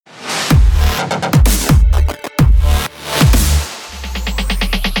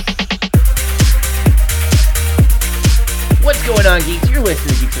on, geeks? You're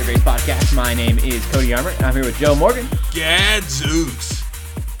listening to Geeks Are Great podcast. My name is Cody Armour, and I'm here with Joe Morgan. Gadzooks.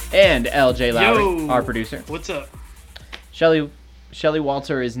 And LJ Lowry, our producer. What's up? Shelley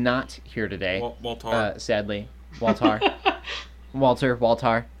Walter is not here today. Walter. Sadly. Walter.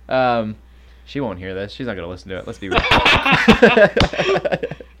 She won't hear this. She's not going to listen to it. Let's be real.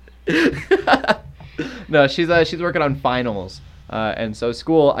 No, she's working on finals. And so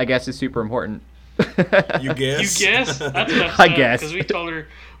school, I guess, is super important. You guess? You guess? That's messed I up, guess. because we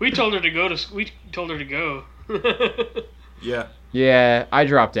told her to go. Yeah. Yeah, I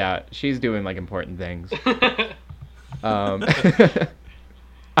dropped out. She's doing like important things. I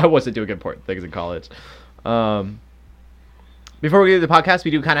wasn't doing important things in college. Before we get to the podcast,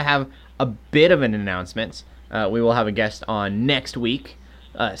 we do kind of have a bit of an announcement. We will have a guest on next week,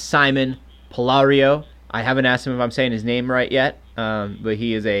 Simon Polario. I haven't asked him if I'm saying his name right yet, but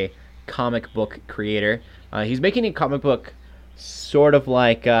he is a comic book creator. He's making a comic book sort of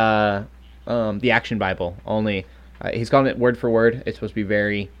like the Action Bible, only he's calling it word for word. It's supposed to be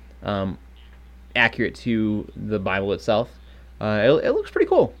very accurate to the Bible itself. It looks pretty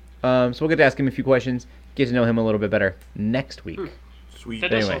cool. So we'll get to ask him a few questions, get to know him a little bit better next week. Sweet.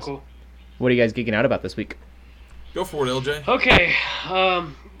 That does sound Anyways. cool. What are you guys geeking out about this week? Go for it, LJ. Okay,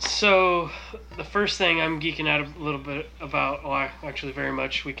 so the first thing I'm geeking out a little bit about, actually very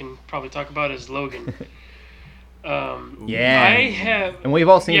much, we can probably talk about is Logan. Yeah. I have... And we've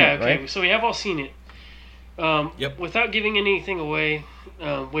all seen yeah, it, okay, right? so we have all seen it. Yep. Without giving anything away,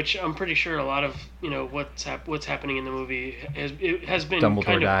 which I'm pretty sure a lot of what's happening in the movie has been Dumbledore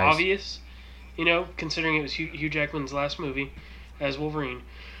kind of dies. obvious, considering it was Hugh Jackman's last movie as Wolverine.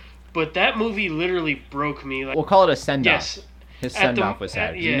 But that movie literally broke me. Like, We'll call it a send-off. yes, His at the- send-off was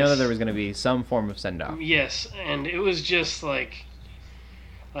sad. at- You know that yes. there was going to be some form of send-off. yes, and it was just like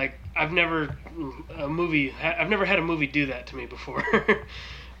I've never had a movie do that to me before.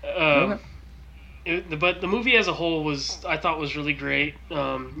 Okay. But the movie as a whole I thought was really great.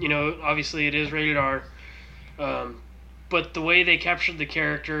 Obviously it is rated R, but the way they captured the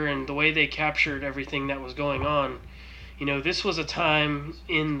character and the way they captured everything that was going on, this was a time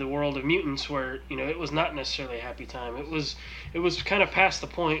in the world of mutants where it was not necessarily a happy time. It was kind of past the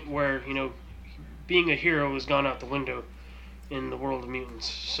point where being a hero was gone out the window in the world of mutants.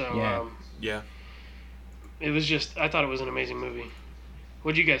 So Yeah. Yeah. it was just, I thought it was an amazing movie.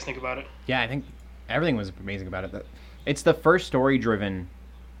 What do you guys think about it? Yeah, I think everything was amazing about it. It's the first story-driven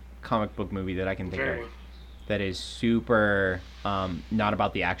comic book movie that I can think Very. of that is super not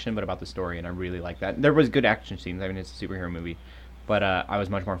about the action, but about the story, and I really like that. There was good action scenes. I mean, it's a superhero movie, but I was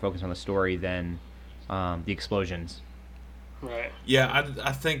much more focused on the story than the explosions. Right. Yeah,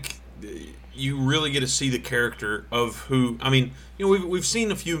 I think you really get to see the character of who. I mean, we've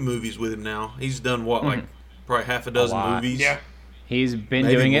seen a few movies with him now. He's done what, like probably half a dozen lot. movies. Yeah. He's been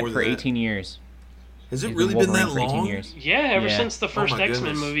Maybe doing more it for than that. 18 years. Has it He's really been Wolverine that for 18 long? years. Yeah, ever Yeah. since the first my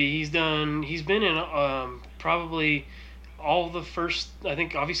X-Men goodness. movie, he's been in probably all the first, I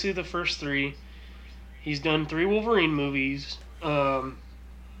think obviously the first three. He's done 3 Wolverine movies. And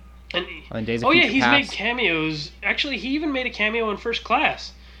Days of oh yeah, Future he's Past. made cameos. Actually, he even made a cameo in First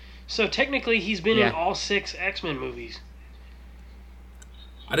Class. So technically, he's been in Yeah. all 6 X-Men movies.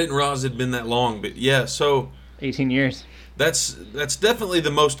 I didn't realize it'd been that long, but yeah. So 18 years. that's definitely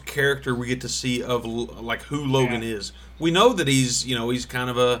the most character we get to see of like who Logan is. We know that he's kind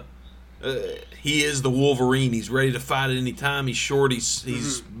of a he is the Wolverine. He's ready to fight at any time. He's short.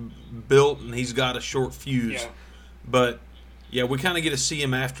 He's built and he's got a short fuse. Yeah. But yeah, we kind of get to see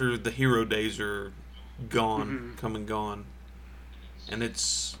him after the hero days are gone, come and gone, and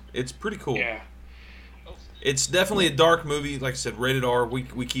it's pretty cool. Yeah. It's definitely a dark movie. Like I said, rated R. We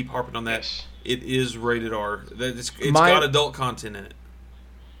keep harping on that. Yes. It is rated R. It's My- got adult content in it.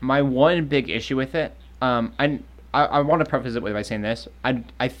 My one big issue with it, I want to preface it by saying this.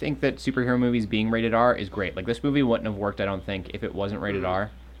 I think that superhero movies being rated R is great. Like, this movie wouldn't have worked, I don't think, if it wasn't rated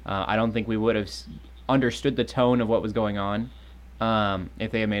R. I don't think we would have understood the tone of what was going on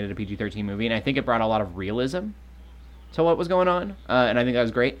if they had made it a PG-13 movie. And I think it brought a lot of realism to what was going on, and I think that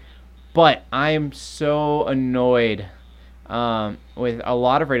was great. But I am so annoyed with a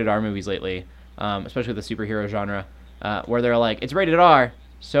lot of rated R movies lately, especially the superhero genre, where they're like, it's rated R,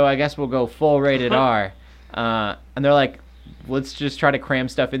 so I guess we'll go full rated R. And they're like, let's just try to cram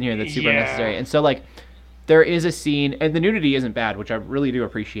stuff in here that's super Yeah. necessary. And so, like, there is a scene, and the nudity isn't bad, which I really do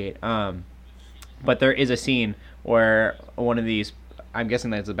appreciate. But there is a scene where one of these, I'm guessing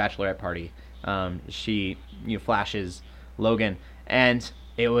that's a bachelorette party, she flashes Logan, and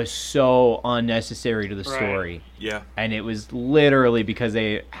it was so unnecessary to the Right. story. Yeah. And it was literally because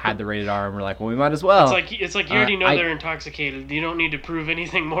they had the rated R and were like, well, we might as well. It's like you already know I- they're intoxicated. You don't need to prove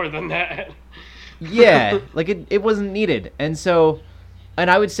anything more than that. Yeah, like it wasn't needed. And so, and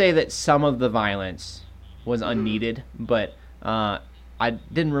I would say that some of the violence was unneeded, but I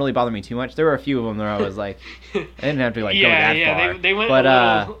didn't really bother me too much. There were a few of them where I was like, I didn't have to like go that far. They went but,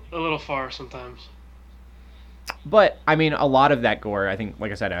 a little far sometimes. But I mean, a lot of that gore, I think,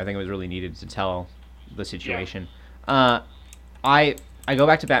 like I said, I think it was really needed to tell the situation. I go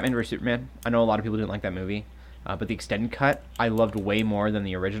back to Batman vs Superman. I know a lot of people didn't like that movie, but the extended cut I loved way more than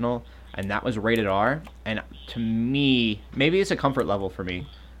the original, and that was rated R. And to me, maybe it's a comfort level for me,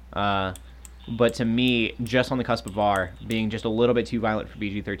 but to me, just on the cusp of R, being just a little bit too violent for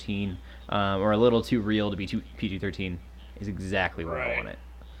PG-13, or a little too real to be too PG-13, is exactly where I Right.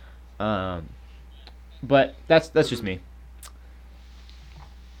 want it. But that's just me.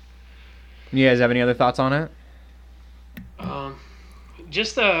 You guys have any other thoughts on it?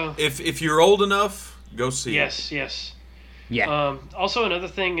 Just If you're old enough, go see it. yes. Yeah. Also, another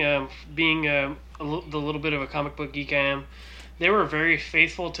thing, being the little bit of a comic book geek I am, they were very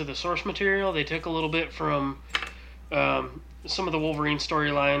faithful to the source material. They took a little bit from some of the Wolverine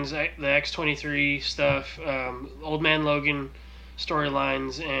storylines, the X-23 stuff, Old Man Logan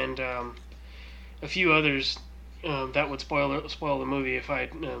storylines, and a few others that would spoil the movie if I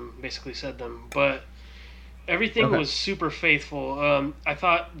basically said them. But everything Okay. was super faithful. I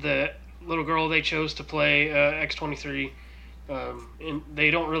thought the little girl they chose to play X-23, and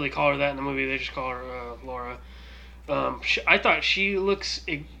they don't really call her that in the movie. They just call her Laura. I thought she looks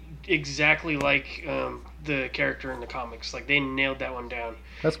exactly like the character in the comics. Like, they nailed that one down.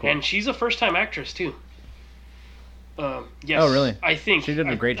 That's cool. And she's a first-time actress too. Yes. Oh, really? I think She did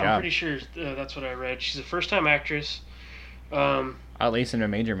a great I'm job. pretty sure that's what I read. She's a first-time actress. At least in a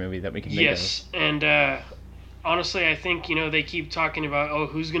major movie that we can think Yes, and honestly, I think they keep talking about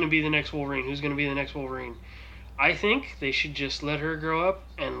who's going to be the next Wolverine? Who's going to be the next Wolverine? I think they should just let her grow up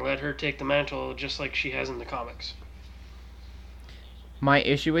and let her take the mantle, just like she has in the comics. of. My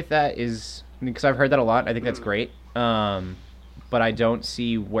issue with that is, because I've heard that a lot, I think that's great. But I don't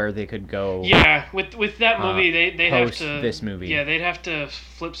see where they could go. Yeah, with that movie, they have post to this movie. Yeah, they'd have to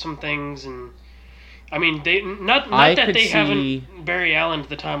flip some things, and I mean, they not I that could they see- haven't Barry Allen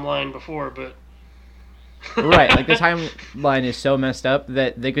the timeline before, but Right, like the timeline is so messed up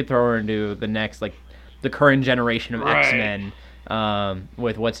that they could throw her into the next, like, the current generation of Right. X-Men,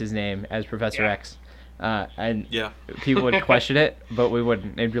 with what's his name as Professor Yeah. X. And Yeah. people would question it, but we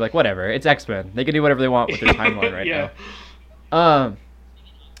wouldn't. They'd be like, whatever, it's X-Men. They can do whatever they want with their timeline right Yeah. now.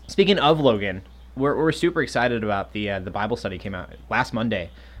 Speaking of Logan, we're super excited about the Bible study came out last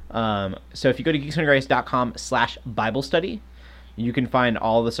Monday. So if you go to geeksandgrace.com/Bible study, you can find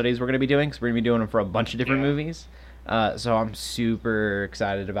all the studies we're going to be doing, because we're going to be doing them for a bunch of different Yeah. movies. So I'm super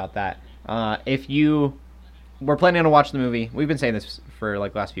excited about that. We're planning on watching the movie. We've been saying this for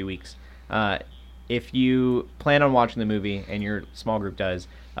like the last few weeks. If you plan on watching the movie and your small group does,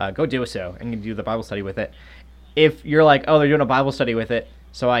 go do so and do the Bible study with it. If you're like, oh, they're doing a Bible study with it,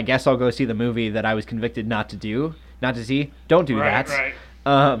 so I guess I'll go see the movie that I was convicted not to see, don't do Right, that.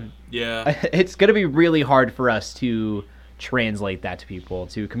 right. Yeah. It's going to be really hard for us to translate that to people,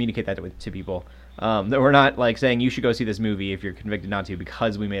 to communicate that to people. That we're not like saying you should go see this movie if you're convicted not to,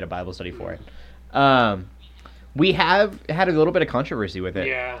 because we made a Bible study for it. We have had a little bit of controversy with it,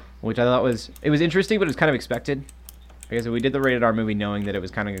 Yeah. which I thought was interesting, but it was kind of expected. Because we did the rated R movie knowing that it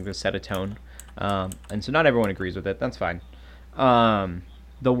was kind of going to set a tone, and so not everyone agrees with it. That's fine.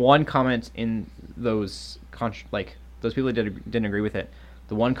 The one comment in those those people that didn't agree with it,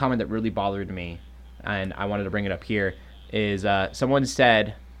 the one comment that really bothered me, and I wanted to bring it up here, is someone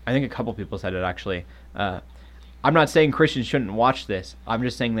said, I think a couple people said it actually, I'm not saying Christians shouldn't watch this. I'm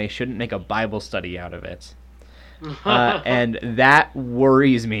just saying they shouldn't make a Bible study out of it. And that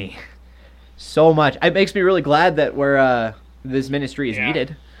worries me so much. It makes me really glad that this ministry is Yeah.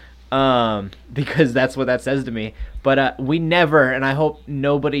 needed, because that's what that says to me. But we never, and I hope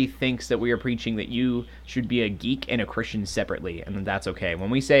nobody thinks that we are preaching that you should be a geek and a Christian separately, and that's okay. When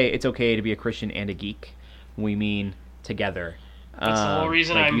we say it's okay to be a Christian and a geek, we mean together. That's the whole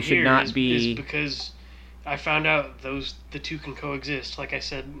reason like, I'm you should here not is be because I found out the two can coexist, like I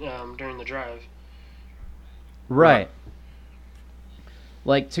said during the drive. right.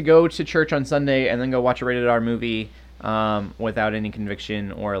 Like, to go to church on Sunday and then go watch a rated R movie without any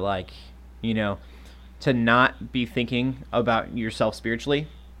conviction, or to not be thinking about yourself spiritually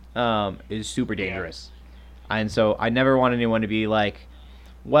is super dangerous. And so I never want anyone to be like,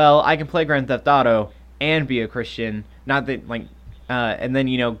 well, I can play Grand Theft Auto and be a Christian. Not that, like, and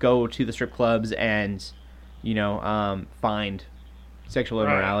then go to the strip clubs and find sexual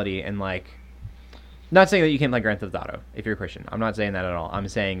immorality and like. Not saying that you can't play Grand Theft Auto if you're a Christian. I'm not saying that at all. I'm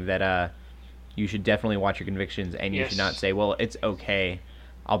saying that you should definitely watch your convictions, and you should not say, well, it's okay.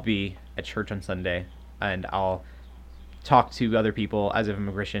 I'll be at church on Sunday, and I'll talk to other people as if I'm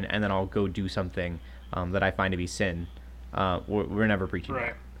a Christian, and then I'll go do something that I find to be sin. We're never preaching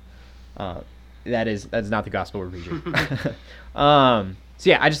that. That's not the gospel we're preaching. So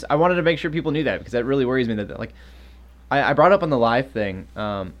yeah, I wanted to make sure people knew that, because that really worries me that like I brought up on the live thing.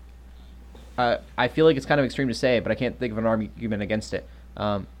 I feel like it's kind of extreme to say, but I can't think of an argument against it.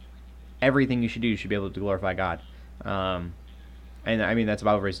 Everything you should do, you should be able to glorify God. And I mean, that's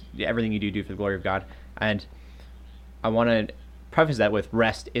about everything you do for the glory of God. And I want to preface that with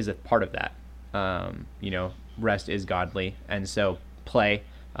rest is a part of that. Rest is godly. And so playing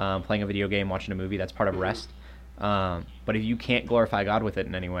a video game, watching a movie, that's part of rest. But if you can't glorify God with it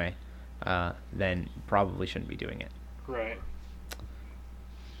in any way, then you probably shouldn't be doing it. Right.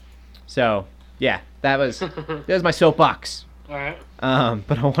 So, yeah, that was my soapbox. All right.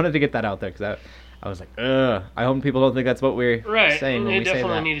 But I wanted to get that out there because I was like, ugh. I hope people don't think that's what we're saying when we say that. It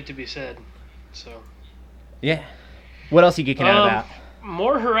definitely needed to be said. So. Yeah. What else are you geeking out about?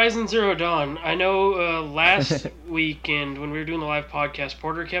 More Horizon Zero Dawn. I know last weekend when we were doing the live podcast,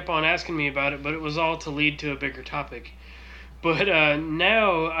 Porter kept on asking me about it, but it was all to lead to a bigger topic. But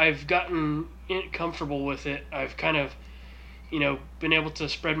now I've gotten comfortable with it. I've kind of been able to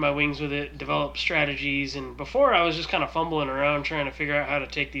spread my wings with it, develop strategies, and before I was just kind of fumbling around trying to figure out how to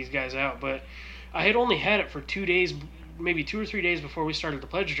take these guys out, but I had only had it for 2 days, maybe 2 or 3 days before we started the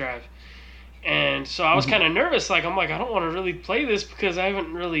pledge drive, and so I was kind of nervous, I don't want to really play this because I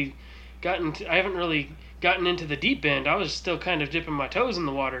haven't really gotten into the deep end. I was still kind of dipping my toes in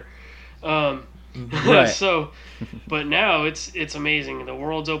the water. Right. So, but now it's amazing. The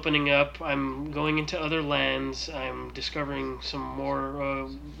world's opening up. I'm going into other lands. I'm discovering some more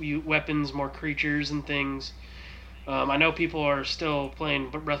weapons, more creatures and things. I know people are still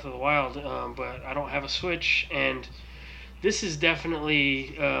playing Breath of the Wild, but I don't have a Switch, and this is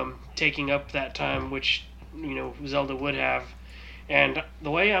definitely taking up that time which Zelda would have. And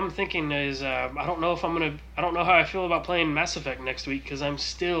the way I'm thinking is, I don't know how I feel about playing Mass Effect next week, because I'm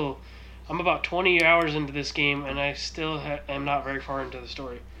about 20 hours into this game, and I still am not very far into the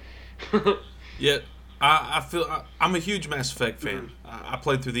story. Yeah, I feel I'm a huge Mass Effect fan. I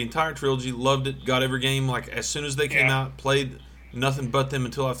played through the entire trilogy, loved it, got every game as soon as they came out, played nothing but them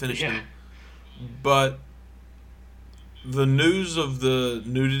until I finished them. But the news of the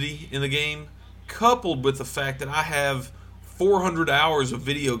nudity in the game, coupled with the fact that I have 400 hours of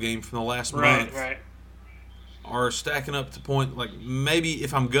video game from the last month, are stacking up to point maybe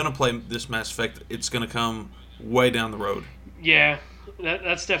if I'm gonna play this Mass Effect, it's gonna come way down the road. Yeah,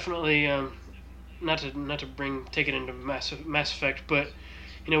 that's definitely not to take it into Mass Effect, but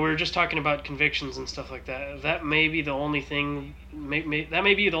we were just talking about convictions and stuff like that. That may be the only thing. That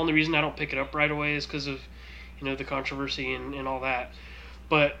may be the only reason I don't pick it up right away is because of the controversy and all that.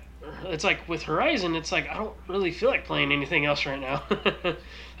 But it's like with Horizon, it's like I don't really feel like playing anything else right now.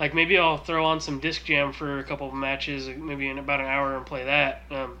 Maybe I'll throw on some Disc Jam for a couple of matches, maybe in about an hour, and play that.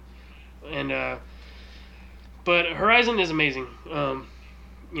 But Horizon is amazing.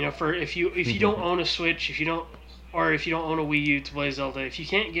 For if you don't own a Switch, if you don't own a Wii U to play Zelda, if you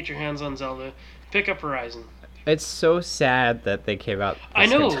can't get your hands on Zelda, pick up Horizon. It's so sad that they came out. I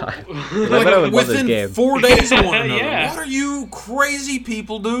know. Within 4 days of one another. Yeah. What are you crazy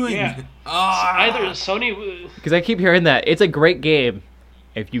people doing? Yeah. Either Sony. Because I keep hearing that it's a great game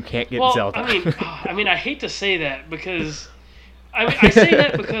if you can't get Zelda. I mean, I hate to say that because I say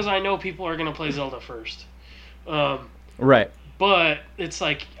that because I know people are going to play Zelda first. Right. But it's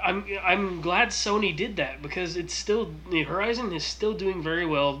like I'm glad Sony did that because the Horizon is still doing very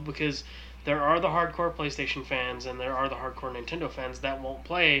well because there are the hardcore PlayStation fans and there are the hardcore Nintendo fans that won't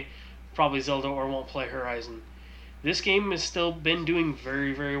play probably Zelda or won't play Horizon. This game has still been doing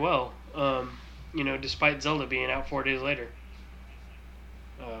very, very well, despite Zelda being out 4 days later.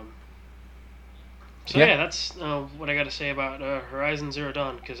 That's what I got to say about Horizon Zero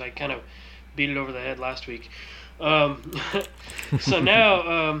Dawn because I kind of beat it over the head last week. So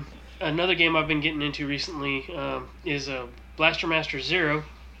now another game I've been getting into recently is Blaster Master Zero.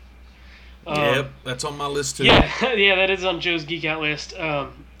 Yep, that's on my list too. Yeah, that is on Joe's Geek Out list.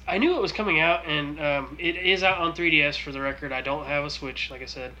 I knew it was coming out, and it is out on 3DS for the record. I don't have a Switch, like I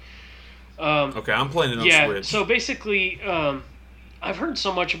said. Okay, I'm playing it on Switch. Yeah, so basically, I've heard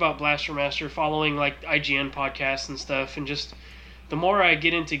so much about Blaster Master following IGN podcasts and stuff, and just the more I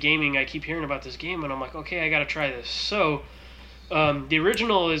get into gaming, I keep hearing about this game, and I'm like, okay, I gotta try this. So The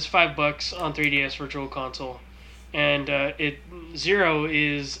original is $5 on 3DS Virtual Console, and Zero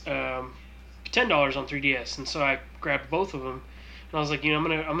is $10 on 3DS. And so I grabbed both of them, and I was like, I'm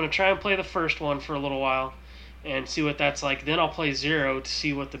gonna try and play the first one for a little while, and see what that's like. Then I'll play Zero to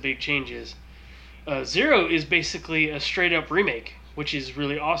see what the big change is. Zero is basically a straight up remake, which is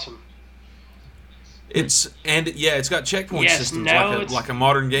really awesome. It's got checkpoint Yes, systems now like a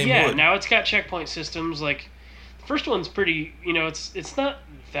modern game Yeah, would. now it's got checkpoint systems. Like the first one's pretty, it's not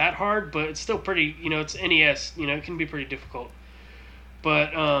that hard, but it's still pretty, it's NES, it can be pretty difficult.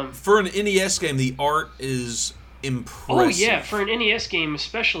 But For an NES game, the art is impressive. oh yeah, for an NES game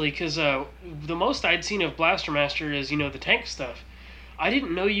especially, because the most I'd seen of Blaster Master is the tank stuff. I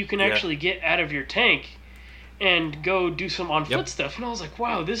didn't know you can actually get out of your tank and go do some on foot stuff, and I was like,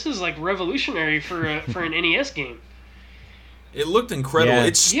 wow, this is like revolutionary for an NES game. It looked incredible. Yeah.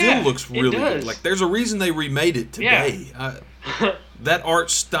 It still looks really good. Like there's a reason they remade it today. Yeah. That art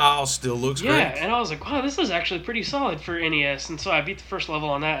style still looks great. Yeah, and I was like, wow, this is actually pretty solid for NES. And so I beat the first level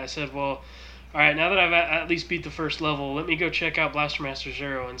on that. I said, well, all right, now that I've at least beat the first level, let me go check out Blaster Master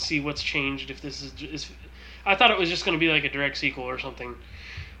Zero and see what's changed. If this is I thought it was just going to be like a direct sequel or something.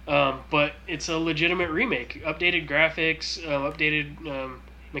 But it's a legitimate remake. Updated graphics, updated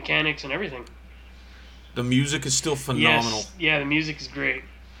mechanics, and everything. The music is still phenomenal. Yes, yeah, the music is great.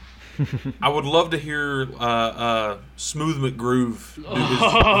 I would love to hear Smooth McGroove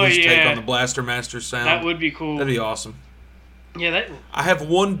do his take on the Blaster Master sound. That would be cool. That'd be awesome. Yeah, I have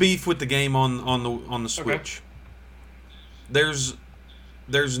one beef with the game on the Switch. Okay.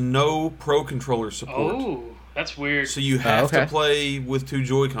 There's no Pro Controller support. Oh, that's weird. So you have to play with 2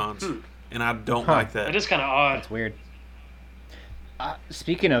 Joy-Cons, and I don't like that. That is kind of odd. That's weird.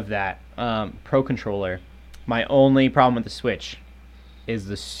 Speaking of that, Pro Controller, my only problem with the Switch is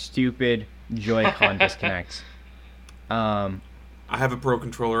the stupid Joy-Con disconnects. I have a Pro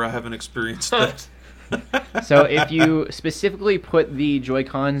Controller. I haven't experienced that. So if you specifically put the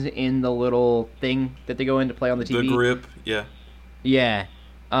Joy-Cons in the little thing that they go in to play on the TV, The grip, yeah. Yeah.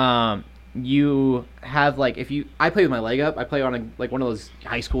 You have I play with my leg up. I play on one of those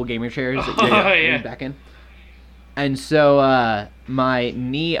high school gamer chairs that you lean back in. And so my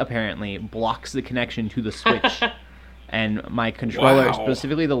knee apparently blocks the connection to the Switch, and my controller,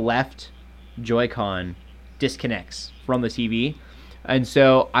 specifically the left Joy-Con, disconnects from the TV. And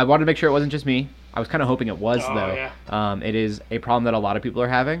so I wanted to make sure it wasn't just me. I was kind of hoping it was, though. Yeah. It is a problem that a lot of people are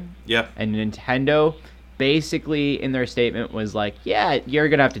having. Yeah. And Nintendo basically in their statement was like, yeah, you're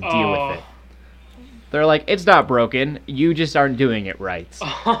going to have to deal with it. They're like, it's not broken. You just aren't doing it right.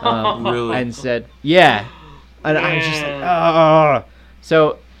 Really? And said, yeah. And I was just like, oh.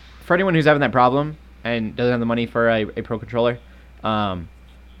 So for anyone who's having that problem and doesn't have the money for a Pro Controller,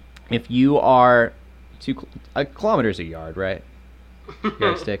 if you are a kilometer's a yard, right?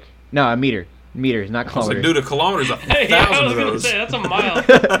 Yardstick. No, a meter. Meters, not I was kilometers. like, dude, a kilometer's 1,000 Yeah, I was of going to those. say, that's a mile,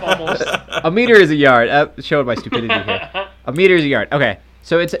 almost. A meter is a yard. Showed my stupidity here. A meter is a yard. Okay,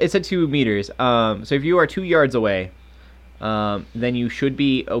 so it's at 2 meters. So if you are 2 yards away, then you should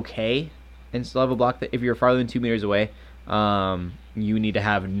be okay and still have a block. If you're farther than 2 meters away, you need to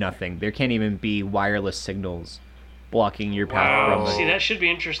have nothing. There can't even be wireless signals blocking your path from the. See, that should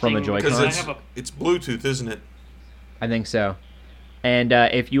be interesting. from a Joy-Con. Because it's Bluetooth, isn't it? I think so. And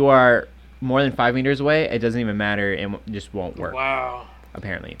if you are more than 5 meters away, it doesn't even matter. It just won't work. Wow.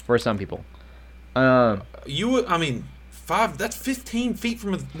 Apparently, for some people. That's 15 feet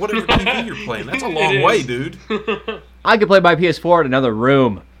from whatever TV you're playing. That's a long way, dude. I could play my PS4 in another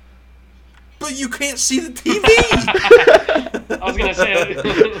room. But you can't see the TV. I was gonna say,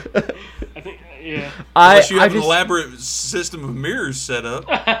 I think, yeah. Unless you have an elaborate system of mirrors set up.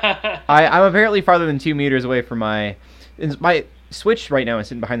 I'm apparently farther than 2 meters away from my Switch right now is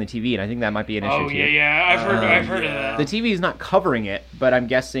sitting behind the TV, and I think that might be an issue. Oh too. yeah. I've heard of that. The TV is not covering it, but I'm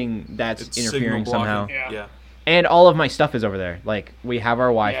guessing that's It's interfering signal somehow. blocking. Yeah. And all of my stuff is over there. Like we have our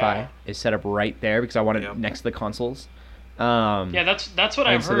Wi-Fi is set up right there because I want it next to the consoles. Yeah, that's what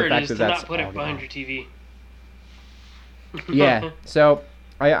I've so the heard fact is that to that's not put it all behind gone. your TV. Yeah, so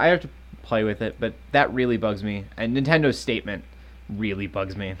I have to play with it, but that really bugs me. And Nintendo's statement really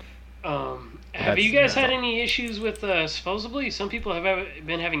bugs me. Have you guys had any issues with, supposedly, some people have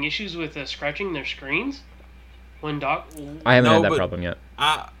been having issues with scratching their screens? I haven't had that problem yet.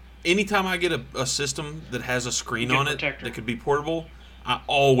 Anytime I get a system that has a screen on protector. it that could be portable, I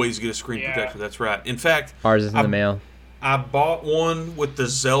always get a screen protector. That's right. In fact, Ours is in the mail. I bought one with the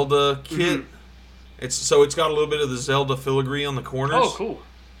Zelda kit. Mm-hmm. It's got a little bit of the Zelda filigree on the corners. Oh, cool.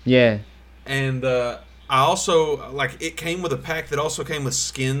 Yeah. And I also it came with a pack that also came with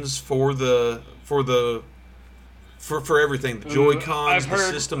skins for the for everything. The Joy-Cons, the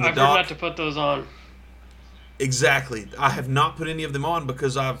system, the I've dock. heard not to put those on. Exactly. I have not put any of them on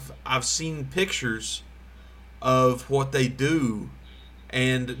because I've seen pictures of what they do,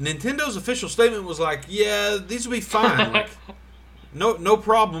 and Nintendo's official statement was like, "Yeah, these will be fine. Like, no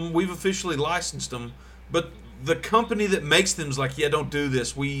problem. We've officially licensed them." But the company that makes them is like, "Yeah, don't do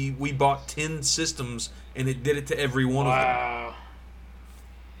this. We bought 10 systems and it did it to every one of them." Wow.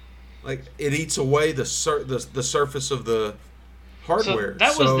 Like, it eats away the surface of the hardware. So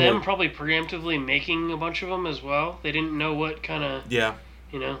that was them probably preemptively making a bunch of them as well. They didn't know what kind of, Yeah.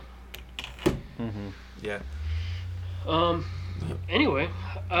 you know. Yeah. Anyway,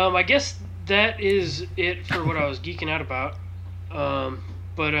 I guess that is it for what I was geeking out about.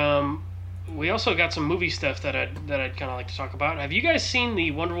 But we also got some movie stuff that I'd kind of like to talk about. Have you guys seen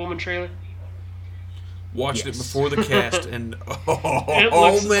the Wonder Woman trailer? Watched Yes. it before the cast, and It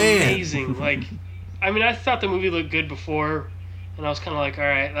looks man, amazing. Like, I mean, I thought the movie looked good before, and I was kind of like, all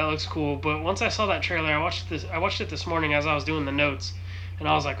right, that looks cool. But once I saw that trailer, I watched it this morning as I was doing the notes, and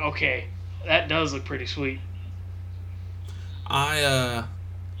I was like, okay, that does look pretty sweet. I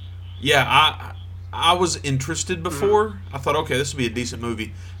was interested before. I thought, okay, this will be a decent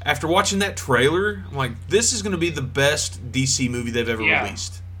movie. After watching that trailer, I'm like, this is going to be the best DC movie they've ever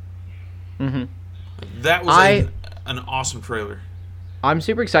released. Mm-hmm. That was an awesome trailer. I'm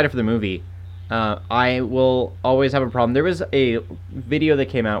super excited for the movie. I will always have a problem. There was a video that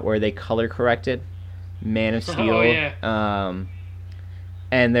came out where they color corrected Man of Steel. Oh, yeah.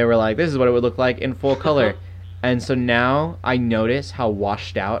 And they were like, this is what it would look like in full color. And so now I notice how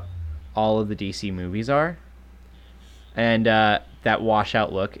washed out all of the DC movies are. And that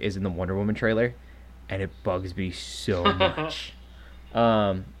washout look is in the Wonder Woman trailer. And it bugs me so much.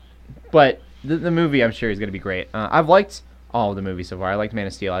 But the movie, I'm sure, is going to be great. I've liked all of the movies so far. I liked Man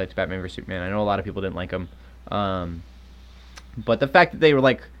of Steel. I liked Batman vs. Superman. I know a lot of people didn't like them. But the fact that they were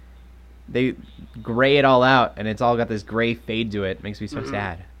like, they gray it all out and it's all got this gray fade to it makes me so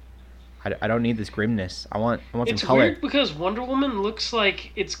sad. I don't need this grimness. I want some It's color. weird because Wonder Woman looks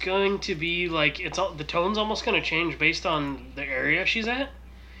like it's going to be like the tone's almost going to change based on the area she's at.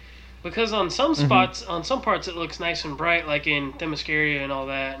 Because on some spots, on some parts, it looks nice and bright, like in Themyscira and all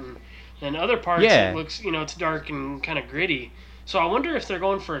that, and then other parts it looks, it's dark and kind of gritty. So I wonder if they're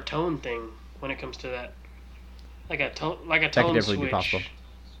going for a tone thing when it comes to that, like a tone That could definitely switch. be possible.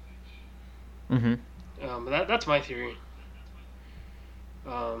 But that's my theory.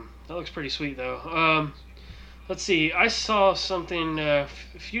 That looks pretty sweet, though. Let's see. I saw something a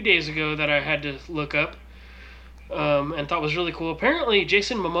few days ago that I had to look up and thought was really cool. Apparently,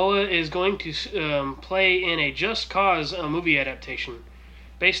 Jason Momoa is going to play in a Just Cause movie adaptation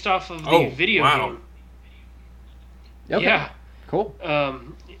based off of the video game. Okay. Yeah. Cool.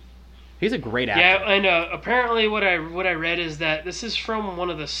 He's a great actor. Yeah, and apparently what I read is that this is from one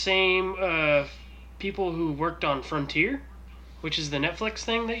of the same people who worked on Frontier, which is the Netflix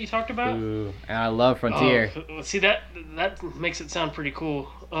thing that you talked about. Ooh, and I love Frontier. See, that makes it sound pretty cool.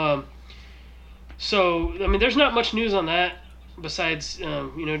 So, I mean, there's not much news on that besides,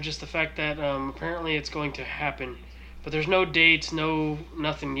 just the fact that apparently it's going to happen. But there's no dates,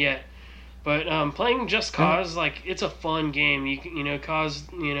 nothing yet. But playing Just Cause, like, it's a fun game. Cause,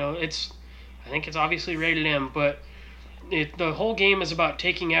 I think it's obviously rated M, but the whole game is about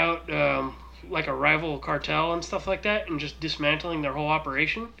taking out like a rival cartel and stuff like that, and just dismantling their whole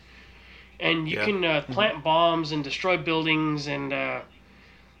operation. And you can plant bombs and destroy buildings and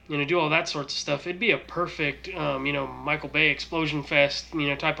do all that sorts of stuff. It'd be a perfect Michael Bay explosion fest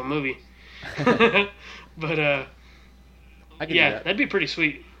type of movie. But I can do that. that'd be pretty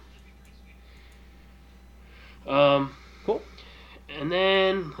sweet. Cool. And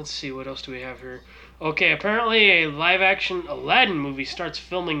then let's see, what else do we have here? Okay, apparently a live-action Aladdin movie starts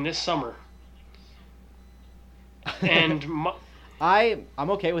filming this summer. And I'm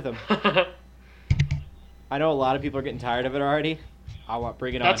okay with him. I know a lot of people are getting tired of it already. I want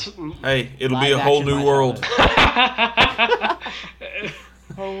bring it on. Hey, it'll be Live a whole action, new my world.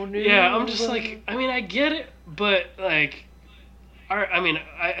 Whole new Yeah, I'm just world. like, I mean, I get it, but like,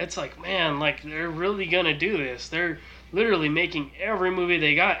 it's like, man, like they're really gonna do this. They're literally making every movie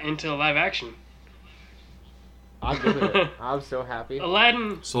they got into live action. I'm good with it. I'm so happy.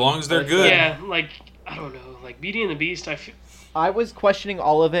 Aladdin. So long as they're good. Yeah, like I don't know, like Beauty and the Beast. I was questioning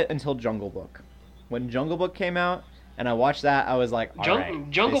all of it until Jungle Book. When Jungle Book came out, and I watched that, I was like, all right,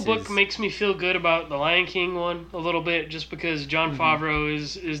 Jungle this Book is- makes me feel good about the Lion King one a little bit, just because Jon Favreau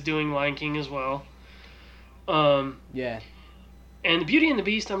is doing Lion King as well. Yeah. And Beauty and the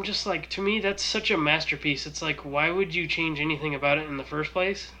Beast, I'm just like, to me, that's such a masterpiece. It's like, why would you change anything about it in the first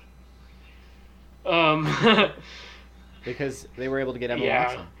place? because they were able to get Emma Yeah.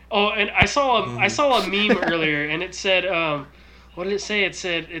 Watson. Oh, and I saw a meme earlier, and it said, what did it say? It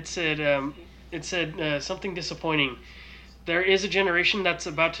said something disappointing. There is a generation that's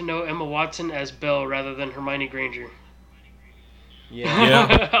about to know Emma Watson as Belle rather than Hermione Granger. Yeah.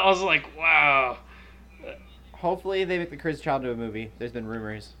 Yeah. I was like, wow. Hopefully they make the Cursed Child into a movie. There's been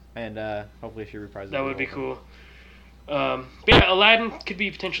rumors, and hopefully she reprises. That would be cool. But yeah, Aladdin could be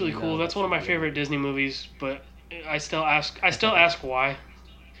potentially cool. No, That's one of my that's a good favorite Disney movies, but I still ask why.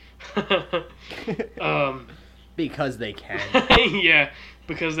 Because they can. Yeah,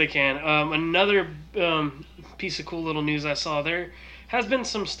 because they can. Another piece of cool little news I saw, there has been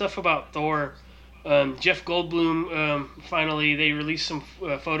some stuff about Thor. Jeff Goldblum, finally, they released some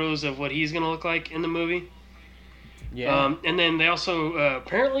photos of what he's going to look like in the movie. Yeah. And then they also,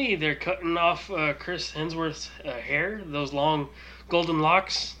 apparently, they're cutting off Chris Hemsworth's hair, those long golden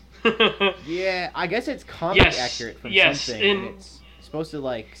locks. Yeah, I guess it's comic Yes, accurate from yes, something. And and- it's supposed to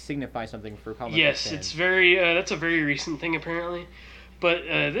like signify something for comic book Yes, fans. it's very. That's a very recent thing apparently. But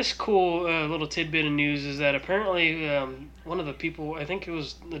this cool little tidbit of news is that apparently one of the people, I think it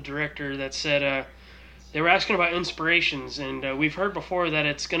was the director, that said they were asking about inspirations, and we've heard before that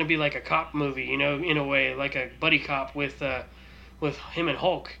it's going to be like a cop movie, you know, in a way, like a buddy cop with him and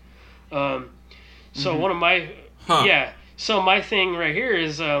Hulk. So one of my yeah. So my thing right here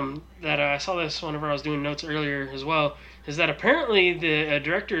is that I saw this whenever I was doing notes earlier as well. Is that apparently the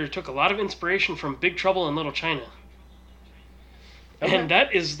director took a lot of inspiration from Big Trouble in Little China. Okay. And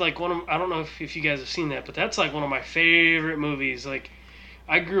that is like one of, I don't know if you guys have seen that, but that's like one of my favorite movies. Like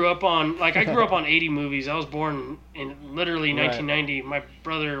I grew up on 80 movies. I was born in literally Right. 1990. My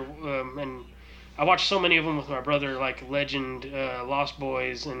brother and I watched so many of them with my brother, like Legend, Lost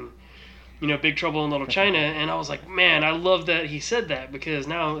Boys, and Big Trouble in Little China. And I was like, man, I love that he said that, because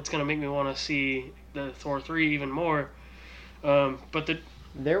now it's gonna make me want to see the Thor 3 even more. But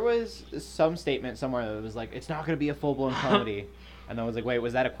There was some statement somewhere that was like, it's not going to be a full-blown comedy. And I was like, wait,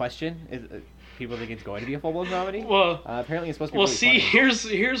 was that a question? People think it's going to be a full-blown comedy? well, Apparently it's supposed to be well, really see,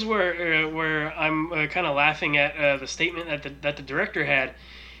 funny. here's where I'm kind of laughing at the statement that the director had,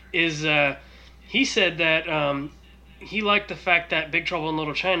 is he said that he liked the fact that Big Trouble in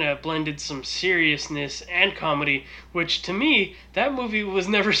Little China blended some seriousness and comedy, which to me, that movie was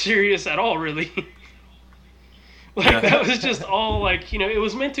never serious at all, really. That was just all like, it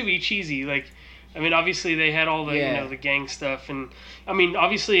was meant to be cheesy. Like, I mean, obviously they had all the Yeah. the gang stuff, and I mean,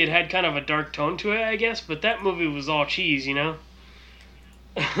 obviously it had kind of a dark tone to it, I guess. But that movie was all cheese,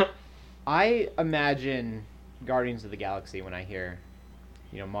 I imagine Guardians of the Galaxy when I hear,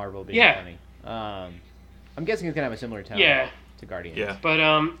 Marvel being Yeah. funny. I'm guessing it's going to have a similar tone Yeah. to Guardians. Yeah.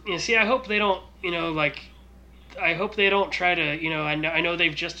 But see, I hope they don't, I hope they don't try to, I know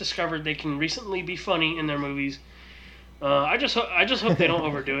they've just discovered they can recently be funny in their movies. I just hope they don't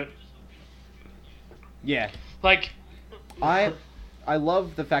overdo it. Yeah. Like, I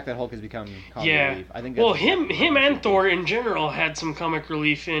love the fact that Hulk has become comic yeah. relief. I think that's Well, exactly him what it and should be. Thor in general had some comic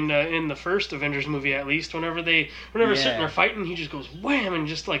relief in the first Avengers movie, at least. Whenever Yeah. sitting there fighting, he just goes wham and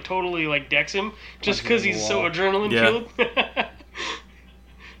just like totally like decks him, just Punches because him in he's the so wall. adrenaline Yeah. filled.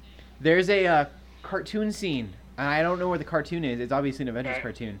 There's a cartoon scene. And I don't know where the cartoon is. It's obviously an Avengers Right.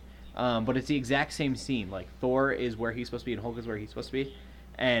 cartoon. But it's the exact same scene. Like, Thor is where he's supposed to be and Hulk is where he's supposed to be.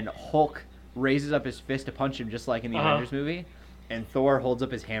 And Hulk raises up his fist to punch him just like in the Avengers movie. And Thor holds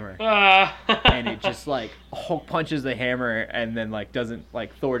up his hammer. And it just, like, Hulk punches the hammer and then, like, doesn't,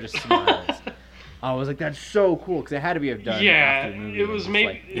 like, Thor just smiles. I was like, that's so cool, because it had to be done Yeah, after the movie. it and was just, maybe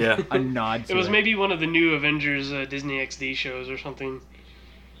like, Yeah. a nod to it was maybe one of the new Avengers Disney XD shows or something.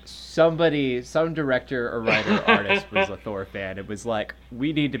 some director or writer or artist was a Thor fan. It was like,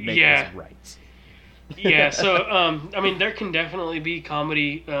 we need to make Yeah. this right. Yeah, so I mean, there can definitely be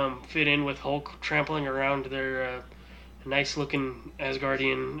comedy fit in with Hulk trampling around their nice-looking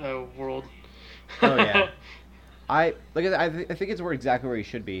Asgardian world. Oh yeah, I think it's exactly where he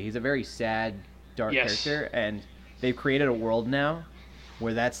should be. He's a very sad, dark Yes. character, and they've created a world now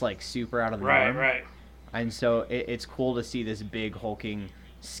where that's like super out of the Right, norm. right. And so it's cool to see this big hulking,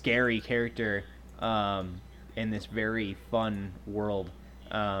 scary character in this very fun world.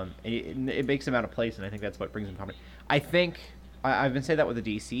 It makes him out of place, and I think that's what brings him comedy. I think I've been saying that with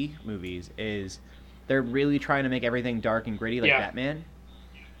the DC movies is they're really trying to make everything dark and gritty like Yeah. Batman.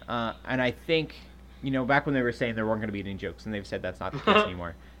 And I think, back when they were saying there weren't going to be any jokes, and they've said that's not the case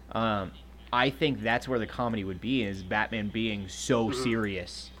anymore. I think that's where the comedy would be, is Batman being so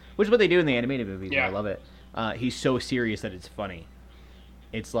serious, which is what they do in the animated movies. Yeah. And I love it. He's so serious that it's funny.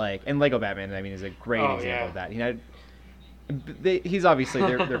 It's like, and Lego Batman, I mean, is a great Oh, example yeah. of that. He's obviously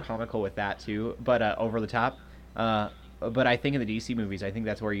they're comical with that too, but over the top. But I think in the DC movies, I think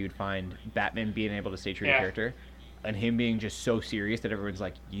that's where you'd find Batman being able to stay true to character, and him being just so serious that everyone's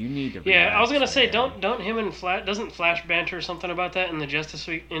like, "You need to." Yeah, I was gonna say, man." don't him and doesn't Flash banter something about that in the Justice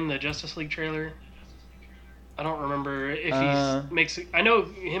League trailer? I don't remember if he makes. I know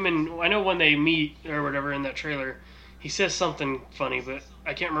when they meet or whatever in that trailer, he says something funny, but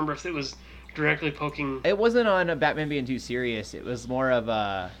I can't remember if it was directly poking. It wasn't on Batman being too serious. It was more of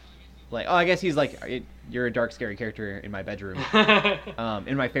a, like, oh, I guess he's like, you're a dark, scary character in my bedroom,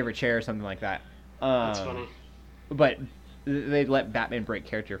 in my favorite chair, or something like that. That's funny. But they let Batman break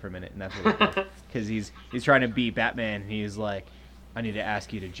character for a minute, and that's what it was. Because he's trying to be Batman, and he's like, I need to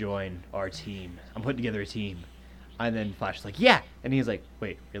ask you to join our team. I'm putting together a team. And then Flash is like, yeah. And he's like,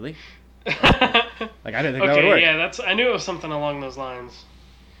 wait, really? Like, I didn't think that would work. Yeah, I knew it was something along those lines.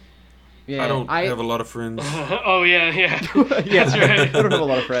 Yeah, I don't have a lot of friends. Oh, yeah. Yeah, That's right. I don't have a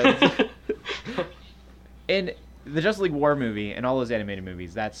lot of friends. In the Justice League War movie and all those animated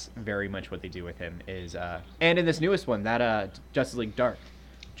movies, that's very much what they do with him. And in this newest one, that Justice League Dark,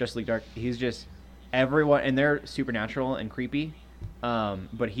 he's just everyone, and they're supernatural and creepy,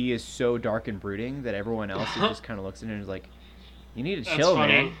 but he is so dark and brooding that everyone else just kind of looks at him and is like, you need to chill,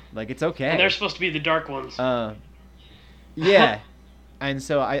 man. Like, it's okay. And they're supposed to be the dark ones. Yeah. And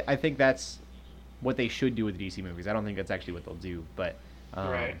so I think that's what they should do with the DC movies. I don't think that's actually what they'll do, but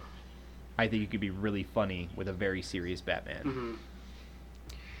right. I think it could be really funny with a very serious Batman.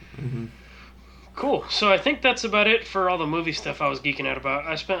 Cool. So I think that's about it for all the movie stuff I was geeking out about.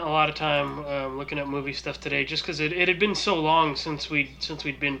 I spent a lot of time looking at movie stuff today just because it had been so long since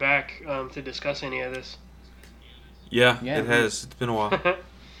we'd been back to discuss any of this. Yeah, it has. It's been a while. How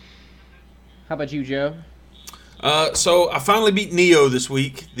about you, Joe? So I finally beat Neo this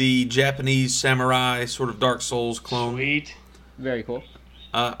week, the Japanese samurai sort of Dark Souls clone. Sweet. Very cool.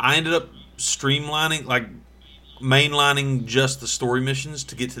 I ended up mainlining just the story missions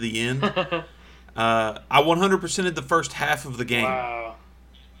to get to the end. I 100%ed the first half of the game. Wow.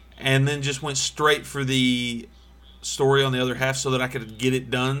 And then just went straight for the story on the other half so that I could get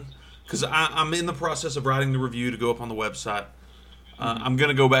it done. Because I'm in the process of writing the review to go up on the website. I'm going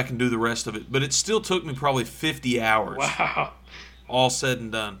to go back and do the rest of it. But it still took me probably 50 hours. Wow. All said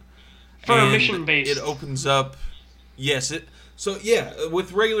and done. For a mission-based. It opens up... Yes, So, yeah,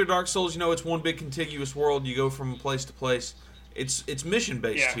 with regular Dark Souls, it's one big contiguous world. You go from place to place. It's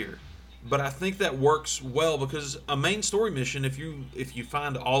mission-based here. But I think that works well because a main story mission, if you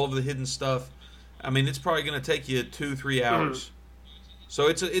find all of the hidden stuff, I mean, it's probably going to take you 2-3 hours. So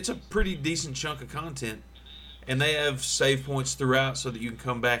it's a pretty decent chunk of content. And they have save points throughout so that you can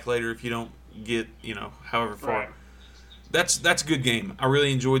come back later if you don't get, however far. Right. That's a good game. I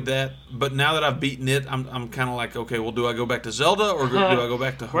really enjoyed that. But now that I've beaten it, I'm kind of like, okay, well, do I go back to Zelda or do I go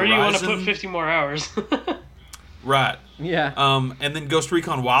back to Horizon? Where do you want to put 50 more hours? Right. Yeah. And then Ghost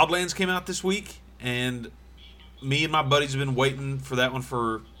Recon Wildlands came out this week, and me and my buddies have been waiting for that one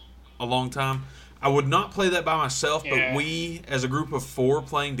for a long time. I would not play that by myself, but we, as a group of 4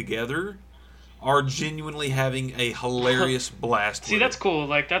 playing together, are genuinely having a hilarious blast. See, that's cool.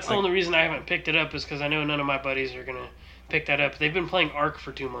 Like, that's the only reason I haven't picked it up is because I know none of my buddies are gonna pick that up. They've been playing Ark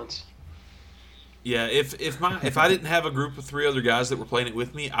for 2 months. Yeah, if I didn't have a group of 3 other guys that were playing it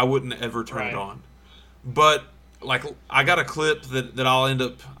with me, I wouldn't ever turn it on. But like, I got a clip that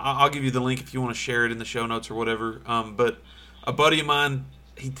I'll give you the link if you want to share it in the show notes or whatever. But a buddy of mine,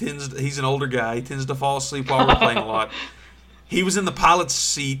 he's an older guy. He tends to fall asleep while we're playing a lot. He was in the pilot's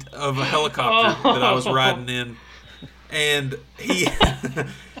seat of a helicopter that I was riding in, and he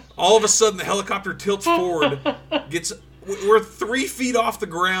all of a sudden the helicopter tilts forward, we're 3 feet off the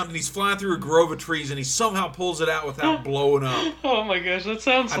ground, and he's flying through a grove of trees, and he somehow pulls it out without blowing up. Oh my gosh, that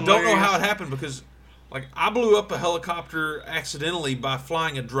sounds hilarious. I don't know how it happened because, like, I blew up a helicopter accidentally by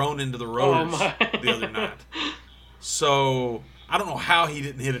flying a drone into the rotors the other night. So I don't know how he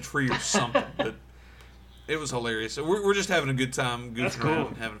didn't hit a tree or something, but it was hilarious. So we're just having a good time goofing around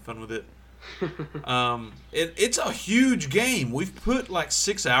and having fun with it. It's a huge game. We've put like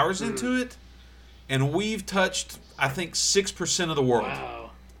 6 hours into it, and we've touched, I think, 6% of the world.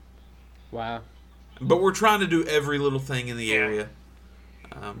 Wow. But we're trying to do every little thing in the area.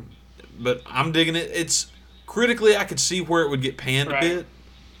 But I'm digging it. It's critically, I could see where it would get panned a bit.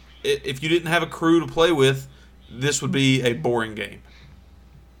 If you didn't have a crew to play with, this would be a boring game.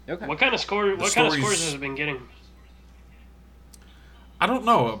 Okay. What kind of scores has it been getting? I don't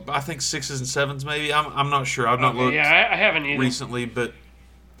know. I think 6s and 7s maybe. I'm not sure. I've not looked. Yeah, I haven't either recently, but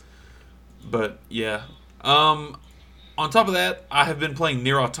yeah. On top of that, I have been playing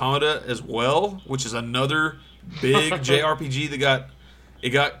Nier Automata as well, which is another big JRPG that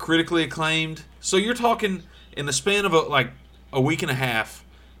got critically acclaimed. So you're talking in the span of a week and a half,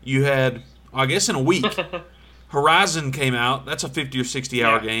 you had, I guess in a week, Horizon came out. That's a 50 or 60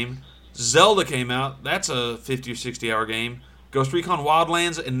 hour game. Zelda came out. That's a 50 or 60 hour game. Ghost Recon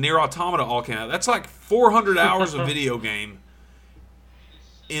Wildlands and Nier Automata all came out. That's like 400 hours of video game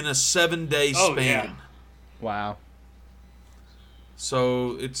in a 7-day span. Yeah. Wow.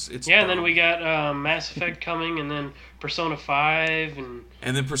 So it's and then we got Mass Effect coming, and then Persona 5, and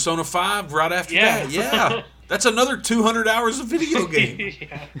then Persona 5 right after that. Yeah, that's another 200 hours of video game.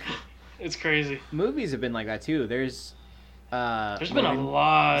 Yeah, it's crazy. Movies have been like that too. There's been a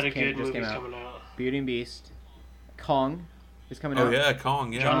lot of good movies coming out. Beauty and Beast, Kong is coming out. Oh yeah,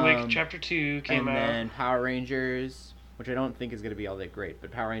 Kong. Yeah. John Wick Chapter 2 came out. And then Power Rangers, which I don't think is going to be all that great,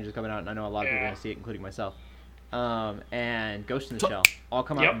 but Power Rangers is coming out, and I know a lot of people are going to see it, including myself. And Ghost in the Shell all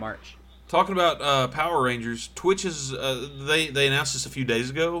come out in March. Talking about Power Rangers, Twitch is they announced this a few days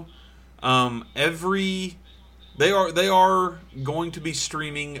ago. They are going to be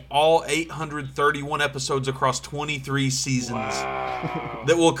streaming all 831 episodes across 23 seasons. Wow.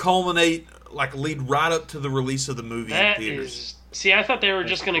 That will culminate, lead right up to the release of the movie in theaters. See, I thought they were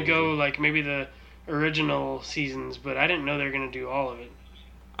just going to go maybe the original seasons, but I didn't know they were going to do all of it.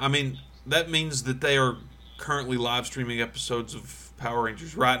 I mean, that means that they are currently live streaming episodes of Power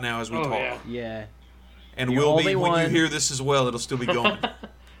Rangers right now as we talk. Yeah. And will be when you hear this as well. It'll still be going.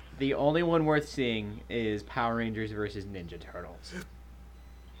 The only one worth seeing is Power Rangers versus Ninja Turtles.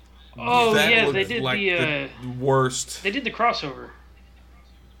 Oh that yeah, looked they did like the worst. They did the crossover.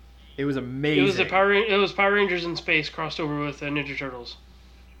 It was amazing. It was Power Rangers in space crossed over with Ninja Turtles.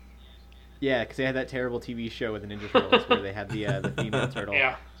 Yeah, because they had that terrible TV show with the Ninja Turtles where they had the female turtle.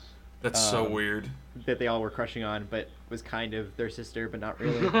 Yeah. That's so weird. That they all were crushing on, but was kind of their sister, but not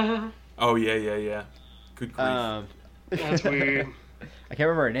really. Oh yeah. Good grief. That's weird. I can't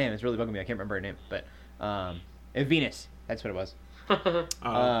remember her name. It's really bugging me. I can't remember her name, but Venus. That's what it was.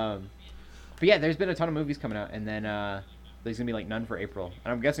 But yeah, there's been a ton of movies coming out, and then there's gonna be none for April.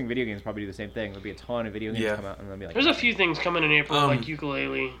 And I'm guessing video games probably do the same thing. There'll be a ton of video games come out, and they'll be there's a few things coming in April, like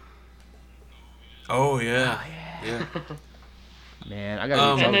Yooka-Laylee. Oh yeah. Man, I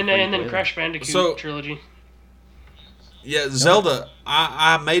gotta. And then Crash Bandicoot trilogy. Yeah, Zelda.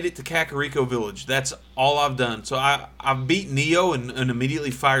 I made it to Kakariko Village. That's all I've done. So I've beat Neo and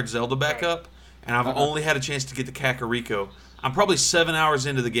immediately fired Zelda back up, and I've only had a chance to get to Kakariko. I'm probably 7 hours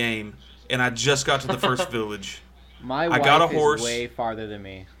into the game, and I just got to the first village. My wife got a horse. Is way farther than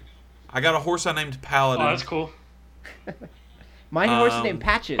me. I got a horse I named Paladin. Oh, that's cool. My horse is named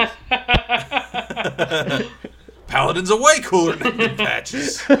Patches. Paladin's a way cooler name than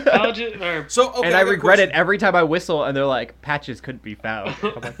Patches. And I regret it every time I whistle, and they're like, Patches couldn't be found.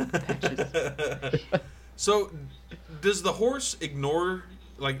 I'm like, Patches. So, does the horse ignore,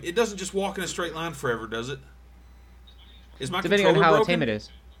 it doesn't just walk in a straight line forever, does it? Is my Depending controller on how broken? tame it is.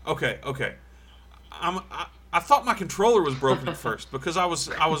 Okay. I thought my controller was broken at first because I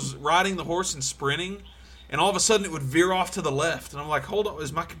was riding the horse and sprinting, and all of a sudden it would veer off to the left, and I'm like, hold on,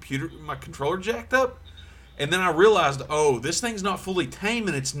 is my controller jacked up? And then I realized, this thing's not fully tame,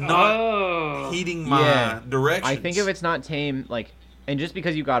 and it's not heeding my directions. I think if it's not tame, and just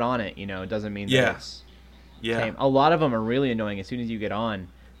because you got on it, it doesn't mean that it's tame. A lot of them are really annoying. As soon as you get on,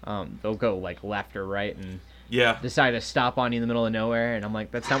 they'll go left or right and decide to stop on you in the middle of nowhere. And I'm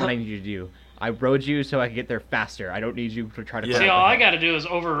like, that's not what I need you to do. I rode you so I could get there faster. I don't need you to try to. See, all I got to do is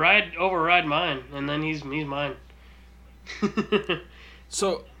override mine, and then he's mine.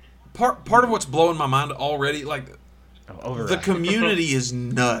 So. Part of what's blowing my mind already, the community is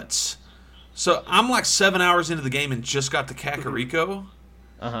nuts. So I'm 7 hours into the game and just got to Kakariko.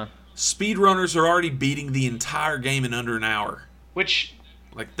 Speedrunners are already beating the entire game in under an hour. Which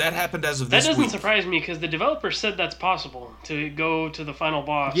that happened as of this week. That doesn't surprise me because the developer said that's possible to go to the final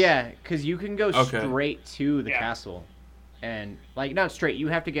boss. Yeah, because you can go straight to the castle, and not straight. You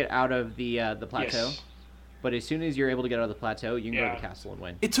have to get out of the plateau. Yes. But as soon as you're able to get out of the plateau, you can go to the castle and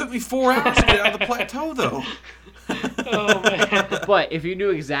win. It took me 4 hours to get out of the plateau, though. Oh, man. But if you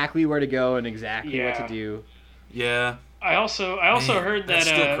knew exactly where to go and exactly what to do. Yeah. I also heard that that's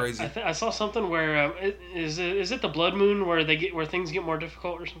still crazy. I saw something where is it the Blood Moon where things get more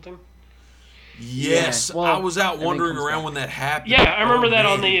difficult or something? Yes, well, I was out wandering around when that happened. Yeah, I remember that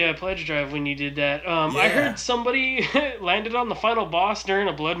on the pledge drive when you did that. I heard somebody landed on the final boss during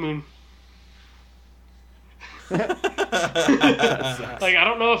a Blood Moon. I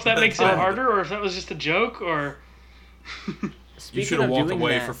don't know if that makes it harder or if that was just a joke or. You should have walked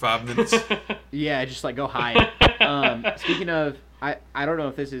away for 5 minutes. Yeah, just go hide. Speaking of, I don't know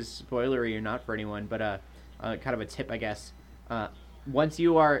if this is spoilery or not for anyone, but kind of a tip, I guess. Once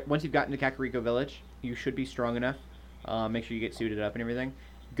you've gotten to Kakariko Village, You should be strong enough. Make sure you get suited up and everything.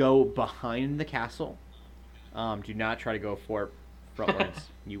 Go behind the castle. Do not try to go frontwards.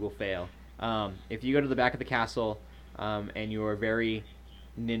 You will fail. If you go to the back of the castle and you are very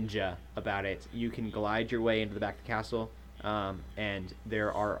ninja about it, you can glide your way into the back of the castle. And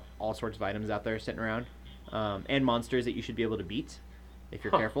there are all sorts of items out there sitting around. And monsters that you should be able to beat if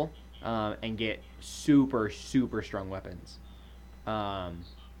you're careful. And get super, super strong weapons.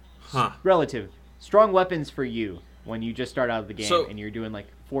 Relative. Strong weapons for you when you just start out of the game and you're doing like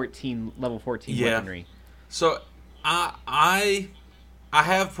level 14 weaponry. So I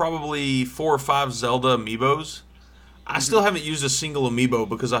have probably 4 or 5 Zelda amiibos. I still haven't used a single amiibo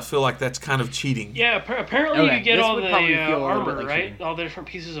because I feel like that's kind of cheating. Yeah, apparently you get all the armor, like right? cheating. All the different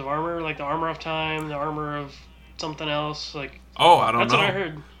pieces of armor, like the armor of time, the armor of something else. Like I don't know. That's what I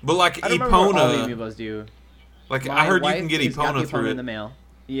heard. But like I don't remember what all the Epona, amiibos do. like My I heard you wife can get has got the Epona through in it. the mail.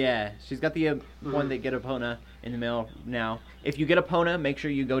 Yeah, she's got the one that get Epona in the mail now. If you get Epona, make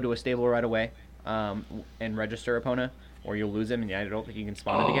sure you go to a stable right away and register Epona, or you'll lose him, and I don't think you can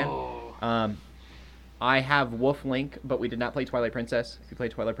spawn it again. I have Wolf Link, but we did not play Twilight Princess. If you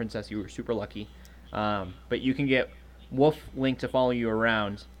played Twilight Princess, you were super lucky. But you can get Wolf Link to follow you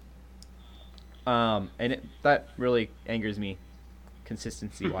around, and that really angers me,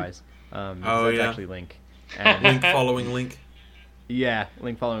 consistency-wise. That's actually Link. And Link following Link. Yeah,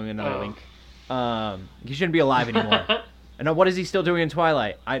 Link following another Link. He shouldn't be alive anymore. And what is he still doing in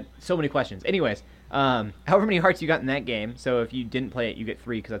Twilight? So many questions. Anyways, however many hearts you got in that game, so if you didn't play it, you get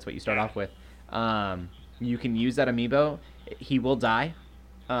 3 because that's what you start off with. You can use that amiibo. He will die.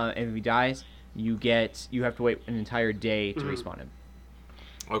 And if he dies, you have to wait an entire day to respawn him.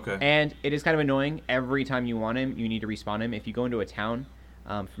 Okay. And it is kind of annoying. Every time you want him, you need to respawn him. If you go into a town,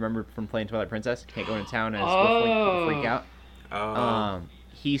 remember from playing Twilight Princess, you can't go into town as Wolf Link will freak out.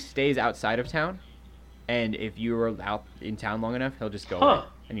 He stays outside of town, and if you were out in town long enough, he'll just go away,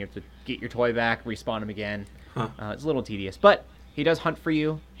 and you have to get your toy back, respawn him again. It's a little tedious, but he does hunt for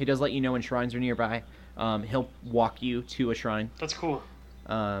you. He does let you know when shrines are nearby. He'll walk you to a shrine. That's cool.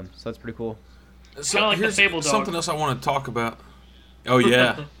 So that's pretty cool. So Kinda like the here's Fable dog. something else I want to talk about. Oh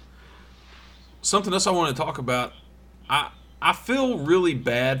yeah. Something else I want to talk about. I feel really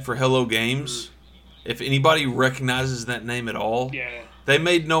bad for Hello Games. If anybody recognizes that name at all. Yeah. They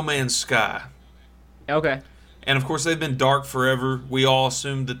made No Man's Sky. Okay. And of course they've been dark forever. We all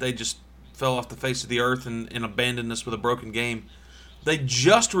assumed that they just fell off the face of the earth and abandoned us with a broken game. They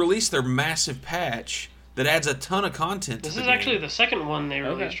just released their massive patch that adds a ton of content This to the is game. actually the second one they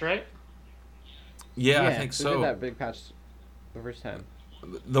released, right? Yeah, I think we so. did that big patch the first time.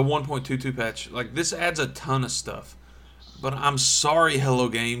 The 1.22 patch. Like, this adds a ton of stuff. But I'm sorry, Hello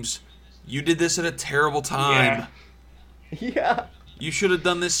Games. You did this at a terrible time. Yeah. You should have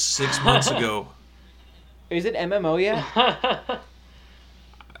done this 6 months ago. Is it MMO yet?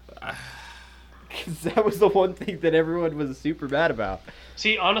 'Cause that was the one thing that everyone was super mad about.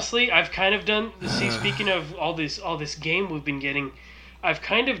 See, honestly, I've kind of done. Speaking of all this game we've been getting, I've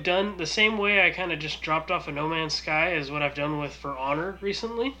kind of done the same way. I kind of just dropped off of No Man's Sky as what I've done with For Honor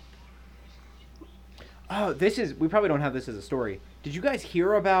recently. Oh, we probably don't have this as a story. Did you guys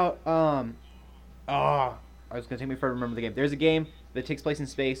hear about, I was going to take me forever to remember the game. There's a game that takes place in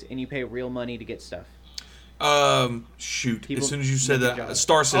space, and you pay real money to get stuff. Shoot. People as soon as you said make a that, job.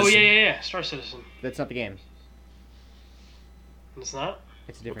 Star Citizen. Oh, yeah. Star Citizen. That's not the game. It's not?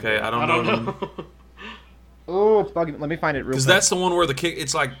 It's a different Okay, game. I I don't don't know. know. Oh, it's bugging. Let me find it real quick. Because that's the one where the kick.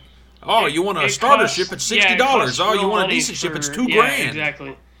 It's like, oh, you want a starter ship? It's $60. Oh, you want a decent ship? It's $2,000. Yeah,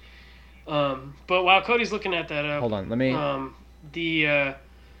 exactly. But while Cody's looking at that up, Hold on, let me... the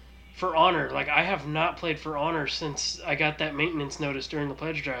For Honor, like I have not played For Honor since I got that maintenance notice during the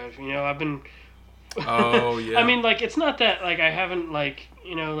pledge drive. You know, I've been. Oh yeah. I mean, like it's not that like I haven't like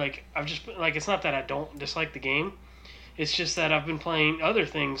like I've just like it's not that I don't dislike the game. It's just that I've been playing other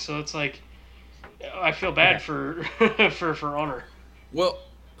things, so it's like I feel bad for For Honor. Well,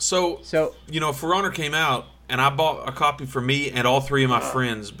 so For Honor came out, and I bought a copy for me and all 3 of my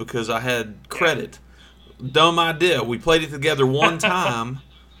friends because I had credit. Dumb idea. We played it together one time,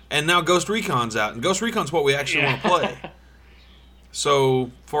 and now Ghost Recon's out, and Ghost Recon's what we actually want to play.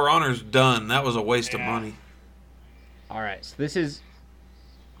 So For Honor's done. That was a waste of money. All right, so this is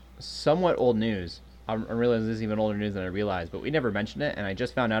somewhat old news. I realize this is even older news than I realized, but we never mentioned it, and I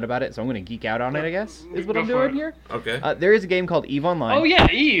just found out about it, so I'm going to geek out on it, I guess, is what Go I'm for doing it. here. Okay. There is a game called EVE Online. Oh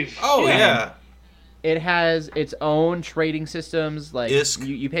yeah, Eve. Oh yeah. It has its own trading systems. Like ISK.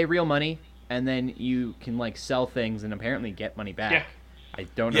 you pay real money, and then you can like sell things and apparently get money back. Yeah. I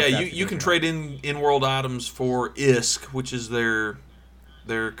don't know. Yeah, if that's you the can case or trade in-world items for ISK, which is their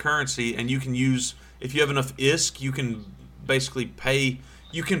currency, and you can use if you have enough ISK, you can basically pay.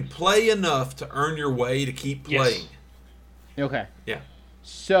 You can play enough to earn your way to keep playing. Yes. Okay. Yeah.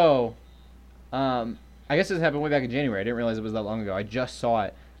 So, I guess this happened way back in January. I didn't realize it was that long ago. I just saw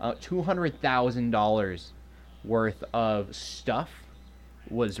it. $200,000 worth of stuff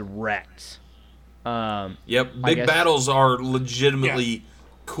was wrecked. Yep. Big battles are legitimately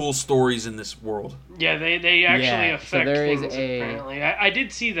cool stories in this world. Yeah, they actually affect things, a... apparently. I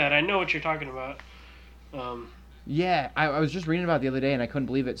did see that. I know what you're talking about. Yeah, I was just reading about it the other day, and I couldn't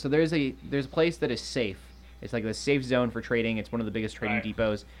believe it. So there's a place that is safe. It's like the safe zone for trading. It's one of the biggest trading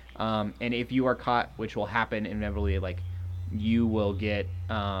depots. And if you are caught, which will happen inevitably, like, you will get...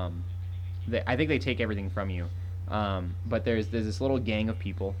 I think they take everything from you. But there's this little gang of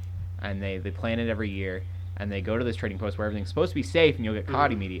people, and they plan it every year, and they go to this trading post where everything's supposed to be safe, and you'll get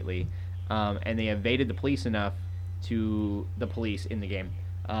caught immediately. And they evaded the police enough to the police in the game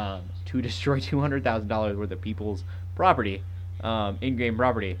to destroy $200,000 worth of people's property, in-game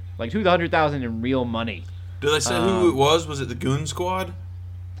property, like $200,000 in real money. Did they say who it was? Was it the Goon Squad?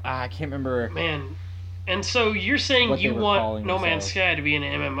 I can't remember. Man, and so you're saying you want No Man's Sky to be an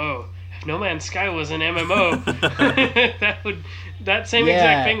MMO? If No Man's Sky was an MMO, that same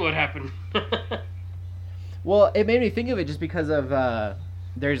exact thing would happen. Well, it made me think of it just because of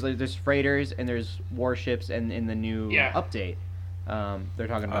there's freighters and there's warships, and in the new update, they're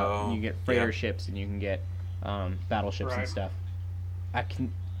talking about you get freighter ships and you can get battleships and stuff. I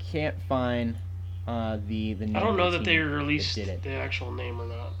can't find the name. I don't know that they released the actual name or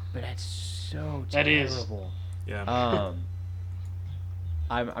not. But that's so terrible. That is. Yeah.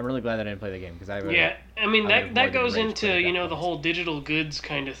 I'm really glad that I didn't play the game because I mean that goes into the whole digital goods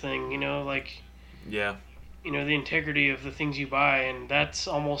kind of thing. Like. Yeah. The integrity of the things you buy, and that's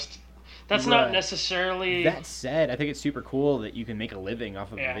not necessarily... That said, I think it's super cool that you can make a living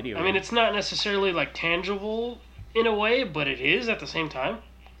off of a video game. I mean, it's not necessarily, like, tangible in a way, but it is at the same time.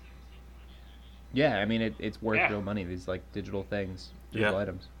 Yeah, I mean, it's worth real money, these, like, digital things, digital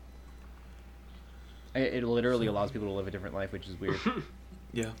items. It literally allows people to live a different life, which is weird.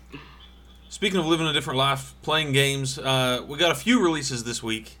 Yeah. Speaking of living a different life, playing games, we got a few releases this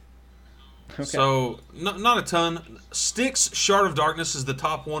week. Okay. So, not a ton. Styx Shard of Darkness is the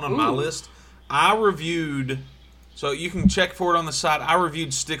top one on my list. I reviewed, so you can check for it on the site, I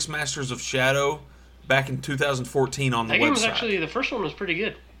reviewed Styx Masters of Shadow back in 2014 on the website. That game was actually, the first one was pretty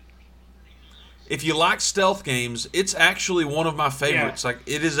good. If you like stealth games, it's actually one of my favorites. Like,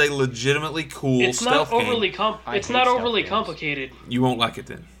 it is a legitimately cool stealth game. It's not overly complicated. You won't like it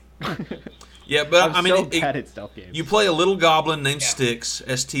then. Yeah, but I'm so bad at stealth games. You play a little goblin named Styx,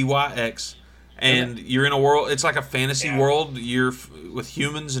 Styx, and you're in a world. It's like a fantasy world. You're with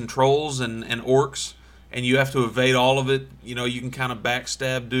humans and trolls and orcs, and you have to evade all of it. You can kind of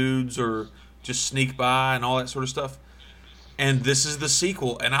backstab dudes or just sneak by and all that sort of stuff. And this is the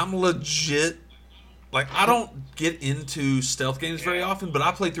sequel, and I'm legit. Like, I don't get into stealth games very often, but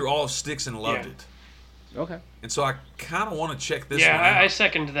I played through all of Styx and loved it. Okay. And so I kind of want to check this one out. Yeah, I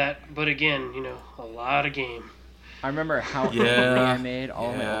second that, but again, a lot of game. I remember how quickly I made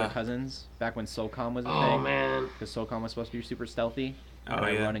all of my other cousins back when SOCOM was a thing. Oh, man. Because SOCOM was supposed to be super stealthy. And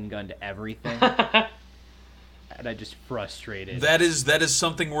I run and gunned everything. And I just frustrated. That is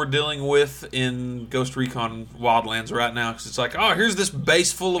something we're dealing with in Ghost Recon Wildlands right now. Because it's like, here's this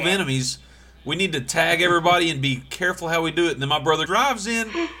base full of enemies. We need to tag everybody and be careful how we do it. And then my brother drives in,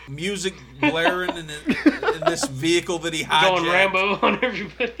 music blaring in this vehicle that he hijacked. Going Rambo on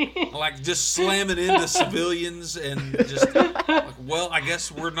everybody. Like, just slamming into civilians and just, I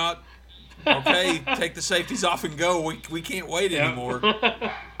guess we're not, okay, take the safeties off and go. We can't wait anymore.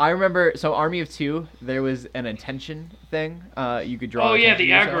 I remember, so Army of Two, there was an attention thing. You could draw the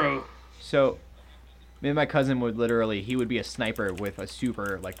aggro. So... me and my cousin he would be a sniper with a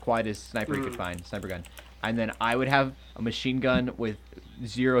super, quietest sniper he could find, sniper gun. And then I would have a machine gun with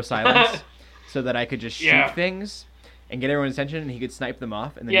 0 silence so that I could just shoot things and get everyone's attention, and he could snipe them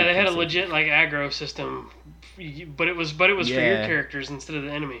off. And then they had a legit, aggro system, but it was for your characters instead of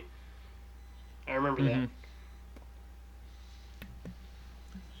the enemy. I remember that.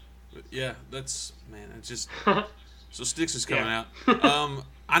 Yeah, it's just... So Styx is coming out.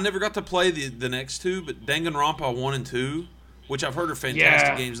 I never got to play the next two, but Danganronpa 1 and 2, which I've heard are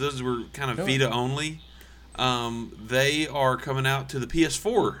fantastic games. Those were kind of Vita only. They are coming out to the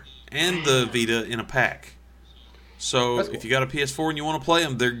PS4 and the Vita in a pack. So if you got a PS4 and you want to play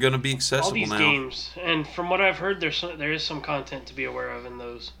them, they're going to be accessible now. All these games, and from what I've heard, there is some content to be aware of in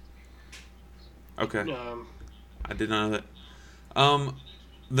those. Okay. I did not know that.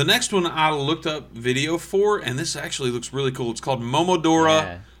 The next one I looked up video for, and this actually looks really cool. It's called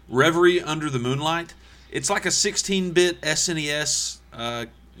Momodora Reverie Under the Moonlight. It's like a 16-bit SNES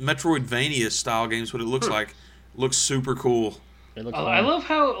Metroidvania style game. Is what it looks like. Looks super cool. It looks I love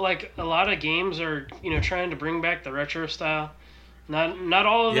how like a lot of games are trying to bring back the retro style. Not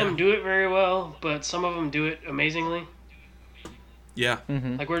all of them do it very well, but some of them do it amazingly. Yeah.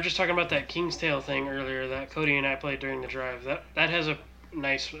 Mm-hmm. Like we were just talking about that King's Tale thing earlier that Cody and I played during the drive. That has a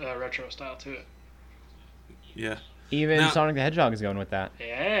nice retro style to it. Yeah. Even Now- Sonic the Hedgehog is going with that.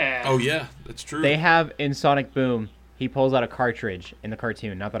 Yeah. Oh yeah, that's true. They have in Sonic Boom, he pulls out a cartridge in the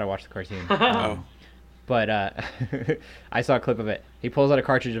cartoon. Not that I watched the cartoon. Oh. But I saw a clip of it. He pulls out a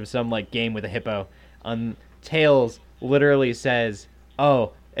cartridge of some like game with a hippo. Tails literally says,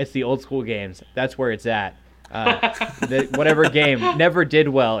 "Oh, it's the old school games. That's where it's at." Whatever game never did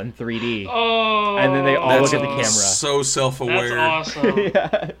well in 3D. Oh. And then they all That's look at the camera. so self-aware. That's awesome.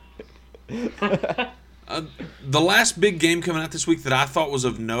 Yeah. The last big game coming out this week that I thought was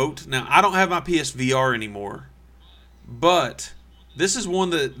of note. Now, I don't have my PSVR anymore, but this is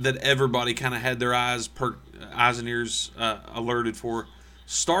one that everybody kind of had their eyes and ears alerted for.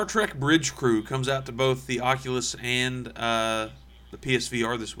 Star Trek Bridge Crew comes out to both the Oculus and the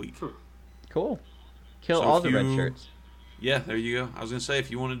PSVR this week. Cool. Kill So all if the red you- shirts. Yeah, there you go. I was gonna say if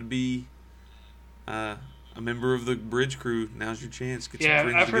you wanted to be a member of the Bridge Crew, now's your chance. Get Yeah,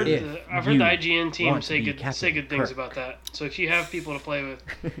 some friends I've heard together. I've heard the IGN team want to say be good Captain things Kirk. about that. So if you have people to play with,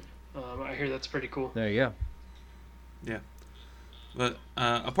 I hear that's pretty cool. There you go. Yeah. But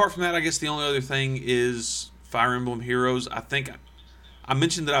apart from that, I guess the only other thing is Fire Emblem Heroes. I think I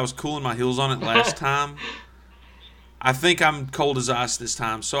mentioned that I was cooling my heels on it last time. I think I'm cold as ice this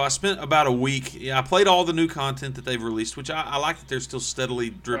time. So I spent about a week. Yeah, I played all the new content that they've released, which I like that they're still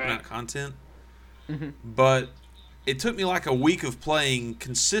steadily dripping Right. out content. Mm-hmm. But it took me like a week of playing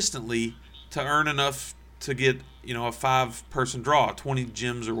consistently to earn enough to get, a 5-person draw, 20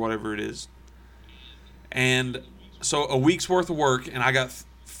 gems or whatever it is. And so a week's worth of work, and I got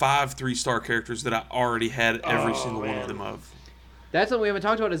 5 3-star characters that I already had every Oh, single one man. of them of. That's what we haven't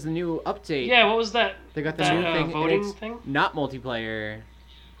talked about is the new update. Yeah, what was that? They got the that, new thing. and voting it's thing? Not multiplayer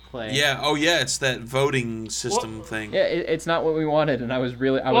play. Yeah, it's that voting system thing. Yeah, it's not what we wanted, and I was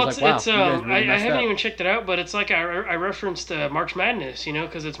Well, like, wow, it's, you guys really I messed haven't up. even checked it out, but it's like I referenced March Madness,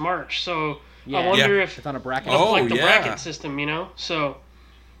 because it's March. So Yeah. I wonder Yeah. if It's on a bracket. Oh, like the yeah. bracket system, So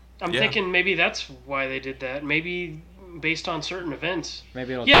I'm Yeah. thinking maybe that's why they did that. Maybe based on certain events.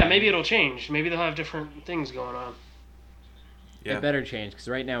 Maybe it'll Yeah, change. maybe it'll change. Maybe they'll have different things going on. Yeah. It better change because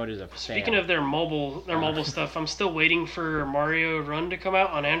right now it is a Speaking fail. of their mobile stuff, I'm still waiting for Mario Run to come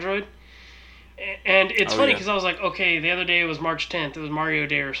out on Android. And it's Oh, funny yeah. because I was like, okay, the other day it was March 10th, it was Mario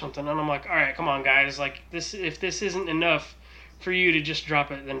Day or something, and I'm like, all right, come on, guys, like this, if this isn't enough for you to just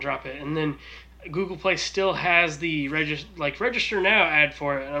drop it, then drop it. And then Google Play still has the register now ad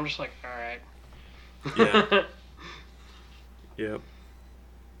for it, and I'm just like, all right. Yeah. Yep.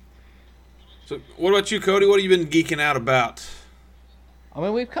 So, what about you, Cody? What have you been geeking out about? I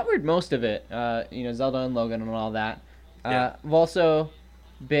mean, we've covered most of it. Zelda and Logan and all that. Yeah. I've also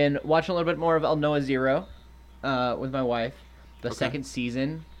been watching a little bit more of El Noah Zero with my wife. The Okay. second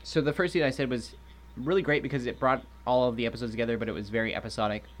season. So the first season I said was really great because it brought all of the episodes together, but it was very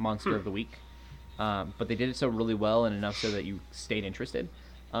episodic, monster of the week. But they did it so really well and enough so that you stayed interested.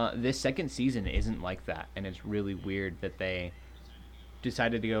 This second season isn't like that, and it's really weird that they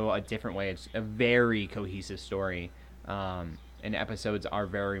decided to go a different way. It's a very cohesive story, and episodes are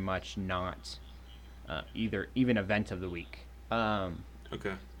very much not even event of the week.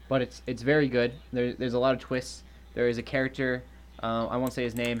 Okay. But it's very good. There's a lot of twists. There is a character, I won't say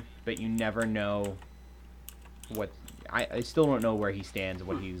his name, but you never know what. I still don't know where he stands,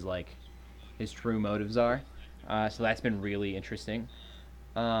 what he's like, his true motives are. So that's been really interesting.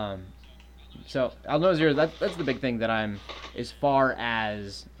 So I'll know zero. That's the big thing that I'm, as far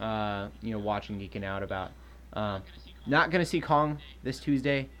as watching, geeking out about. Not gonna see Kong this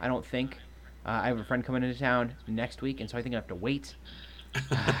Tuesday, I don't think. I have a friend coming into town next week, and so I think I have to wait.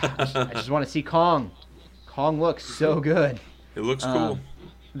 I just want to see Kong. Kong looks so good. It looks cool.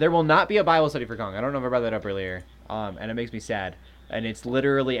 There will not be a Bible study for Kong. I don't know if I brought that up earlier, and it makes me sad. And it's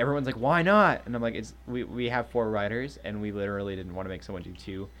literally, everyone's like, why not? And I'm like, we have 4 writers, and we literally didn't want to make someone do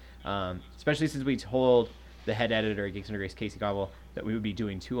 2. Especially since we told the head editor at Geeks Under Grace, Casey Gobble, that we would be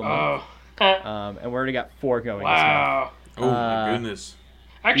doing 2 a month. Oh. And we already got 4 going Wow. Oh, my goodness.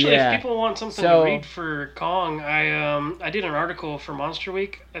 Actually, Yeah. if people want something So- to read for Kong, I did an article for Monster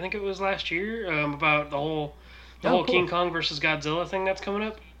Week. I think it was last year about the whole cool. King Kong versus Godzilla thing that's coming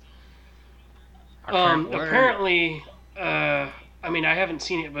up. Our current word. Apparently, I mean, I haven't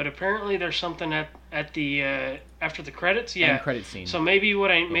seen it, but apparently there's something at the after the credits. Yeah. End credit scene. So maybe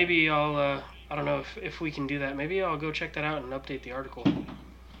I'll I don't know if we can do that. Maybe I'll go check that out and update the article.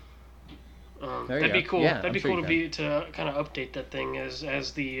 That'd be cool. Yeah, that'd be I'm sure cool you to kind of update that thing as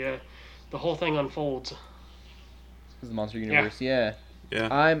the whole thing unfolds. This is the Monster Universe. Yeah. Yeah.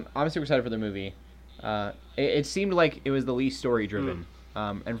 I'm super excited for the movie. It seemed like it was the least story driven.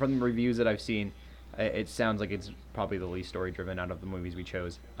 And from the reviews that I've seen, it sounds like it's probably the least story driven out of the movies we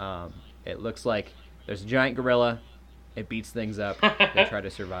chose. It looks like there's a giant gorilla. It beats things up. They try to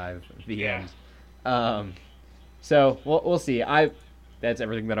survive. The end. So we'll see. That's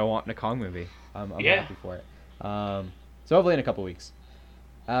everything that I want in a Kong movie. I'm happy for it. So hopefully in a couple weeks.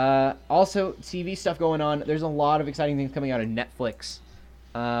 Also, TV stuff going on. There's a lot of exciting things coming out on Netflix.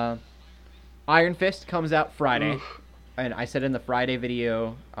 Iron Fist comes out Friday. Oof. And I said in the Friday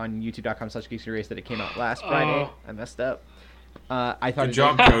video on youtube.com/geekserious that it came out last Friday. I messed up. I thought Good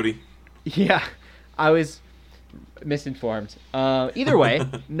job, Cody. Yeah, I was misinformed. Either way,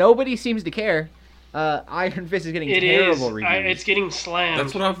 nobody seems to care. Iron Fist is getting terrible reviews. It's getting slammed.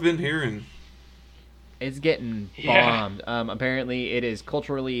 That's what I've been hearing. It's getting bombed. Apparently, it is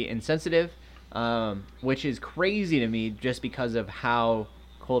culturally insensitive, which is crazy to me just because of how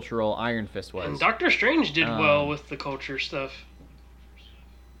cultural Iron Fist was. And Doctor Strange did well with the culture stuff.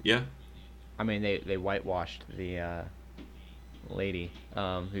 Yeah. I mean, they whitewashed the lady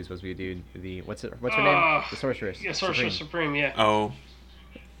who's supposed to be a dude. What's her name? The Sorceress. Yeah, Sorceress Supreme. Yeah. Oh.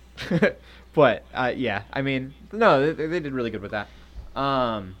 But yeah, I mean, no, they did really good with that.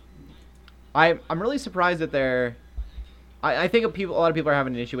 I'm really surprised that they're. I think a lot of people are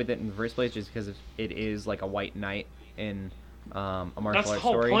having an issue with it in the first place just because it is like a white knight in a martial arts story. That's the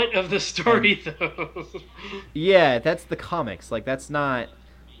whole point of the story, though. Yeah, that's the comics. Like, that's not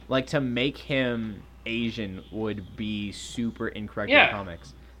like to make him Asian would be super incorrect in the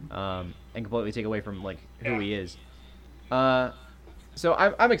comics, and completely take away from like who he is. So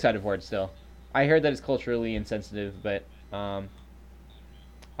I'm excited for it still. I heard that it's culturally insensitive, but I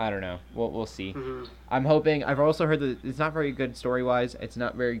don't know. We'll see. Mm-hmm. I'm hoping. I've also heard that it's not very good story wise. It's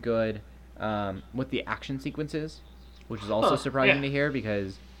not very good with the action sequences, which is also surprising to hear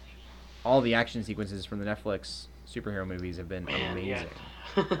because all the action sequences from the Netflix superhero movies have been amazing.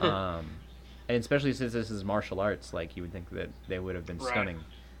 Yeah. And especially since this is martial arts, like you would think that they would have been stunning.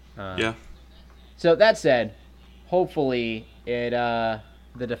 Yeah. So that said, hopefully the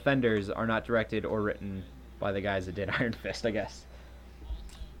Defenders are not directed or written by the guys that did Iron Fist, I guess.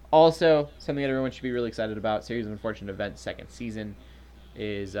 Also, something that everyone should be really excited about, Series of Unfortunate Events second season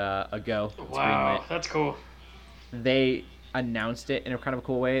is a go. It's wow, that's cool. They announced it in a kind of a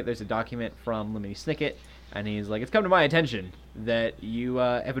cool way. There's a document from Lemony Snicket, and he's like, it's come to my attention that you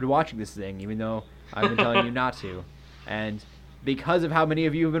have been watching this thing, even though I've been telling you not to. And because of how many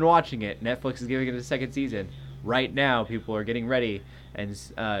of you have been watching it, Netflix is giving it a second season. Right now, people are getting ready and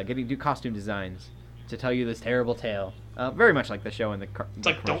getting new costume designs to tell you this terrible tale. Very much like the show in the It's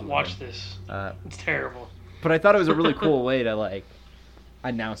like, don't watch this. It's terrible. But I thought it was a really cool way to, like,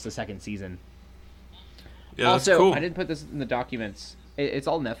 announce the second season. Yeah, also, that's cool. I didn't put this in the documents. It's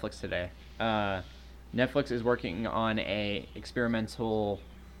all Netflix today. Netflix is working on a experimental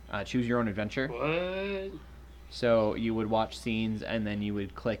choose your own adventure. What? So you would watch scenes and then you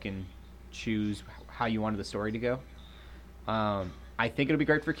would click and choose how you wanted the story to go. I think it'll be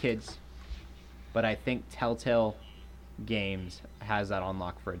great for kids, but I think Telltale Games has that on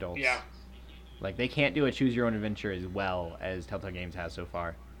lock for adults. Yeah. Like, they can't do a choose your own adventure as well as Telltale Games has so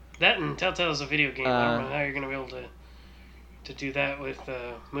far. That and Telltale's a video game. I don't know how you're going to be able to do that with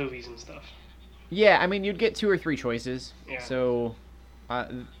movies and stuff. Yeah, I mean, you'd get 2 or 3 choices. Yeah. So,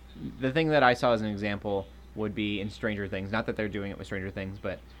 the thing that I saw as an example would be in Stranger Things. Not that they're doing it with Stranger Things,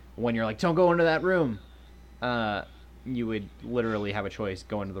 but when you're like, don't go into that room, you would literally have a choice: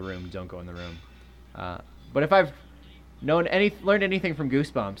 go into the room, don't go in the room. But if I've learned anything from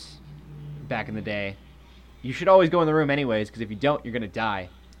Goosebumps back in the day, you should always go in the room anyways, because if you don't, you're gonna die.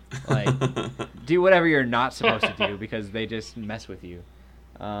 Like, do whatever you're not supposed to do because they just mess with you.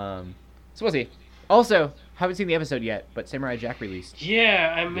 So we'll see. Also, haven't seen the episode yet, but Samurai Jack released.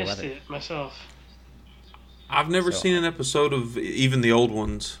 Yeah, I missed it myself. I've never seen an episode of even the old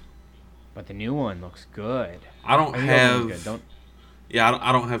ones. But the new one looks good. I don't have. Don't. Yeah,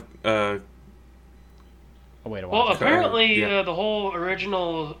 I don't have. A way to watch. Well, it. apparently Yeah. the whole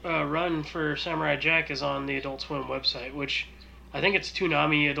original run for Samurai Jack is on the Adult Swim website, which I think it's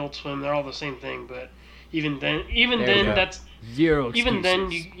Toonami, Adult Swim. They're all the same thing, but even then, go. that's Zero excuses. even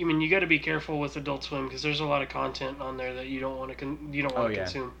then. You got to be careful with Adult Swim because there's a lot of content on there that you don't want to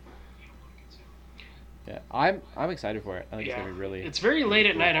consume. Yeah, I'm excited for it. I think it's Yeah. gonna be really. It's very late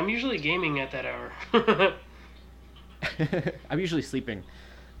at cool. night. I'm usually gaming at that hour. I'm usually sleeping,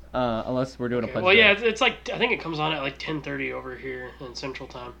 unless we're doing a pledge. Well, yeah, it's like I think it comes on at like 10:30 over here in Central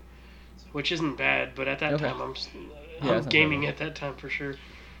Time, which isn't bad. But at that Okay. time, I'm that's not gaming bad. at that time for sure.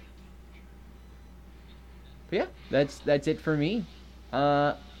 But yeah, that's it for me.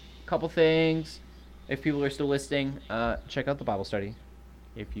 Couple things. If people are still listening, check out the Bible study.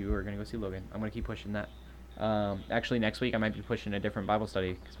 If you are gonna go see Logan, I'm gonna keep pushing that. Actually, next week I might be pushing a different Bible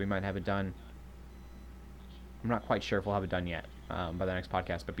study because we might have it done. I'm not quite sure if we'll have it done yet by the next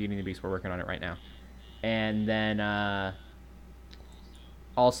podcast, but Beauty and the Beast, we're working on it right now. And then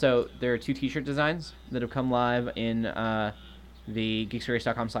also, there are 2 T-shirt designs that have come live in the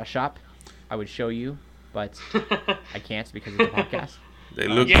geeksrace.com/shop. I would show you, but I can't because it's a podcast. They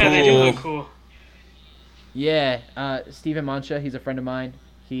look Yeah, cool. they do look cool. Yeah, Steven Mancha, he's a friend of mine.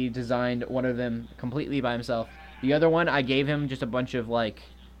 He designed one of them completely by himself. The other one, I gave him just a bunch of, like,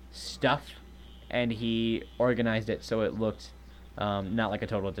 stuff, and he organized it so it looked not like a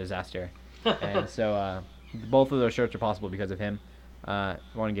total disaster. And so both of those shirts are possible because of him. I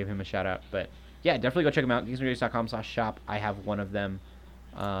want to give him a shout-out. But, yeah, definitely go check them out. geeksrace.com/shop. I have one of them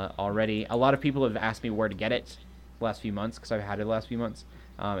already. A lot of people have asked me where to get it the last few months because I've had it the last few months.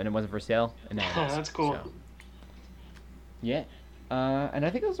 And it wasn't for sale. And now it is. That's cool. So, yeah. And I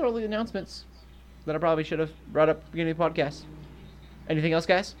think those are all the announcements that I probably should have brought up at the beginning of the podcast. Anything else,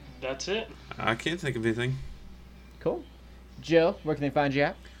 guys? That's it. I can't think of anything. Cool. Joe, where can they find you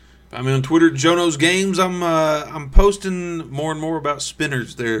at? I'm on Twitter, Jono's Games. I'm posting more and more about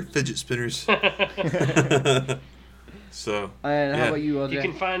spinners. They're fidget spinners. So. And how yeah. about you, LJ? You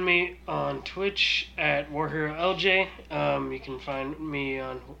can find me on Twitch at WarHeroLJ. You can find me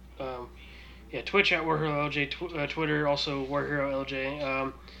on Twitch at WarHeroLJ, Twitter also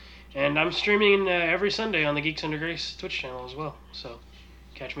WarHeroLJ. And I'm streaming every Sunday on the Geeks Under Grace Twitch channel as well. So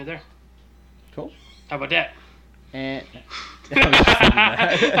catch me there. Cool. How about that? And I was just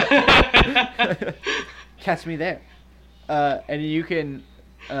thinking that. Catch me there. And you can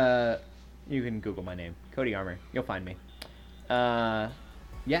Google my name, Cody Armour. You'll find me.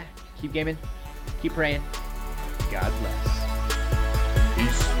 Yeah, keep gaming, keep praying. God bless.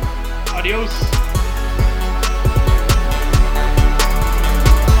 Peace. Adios.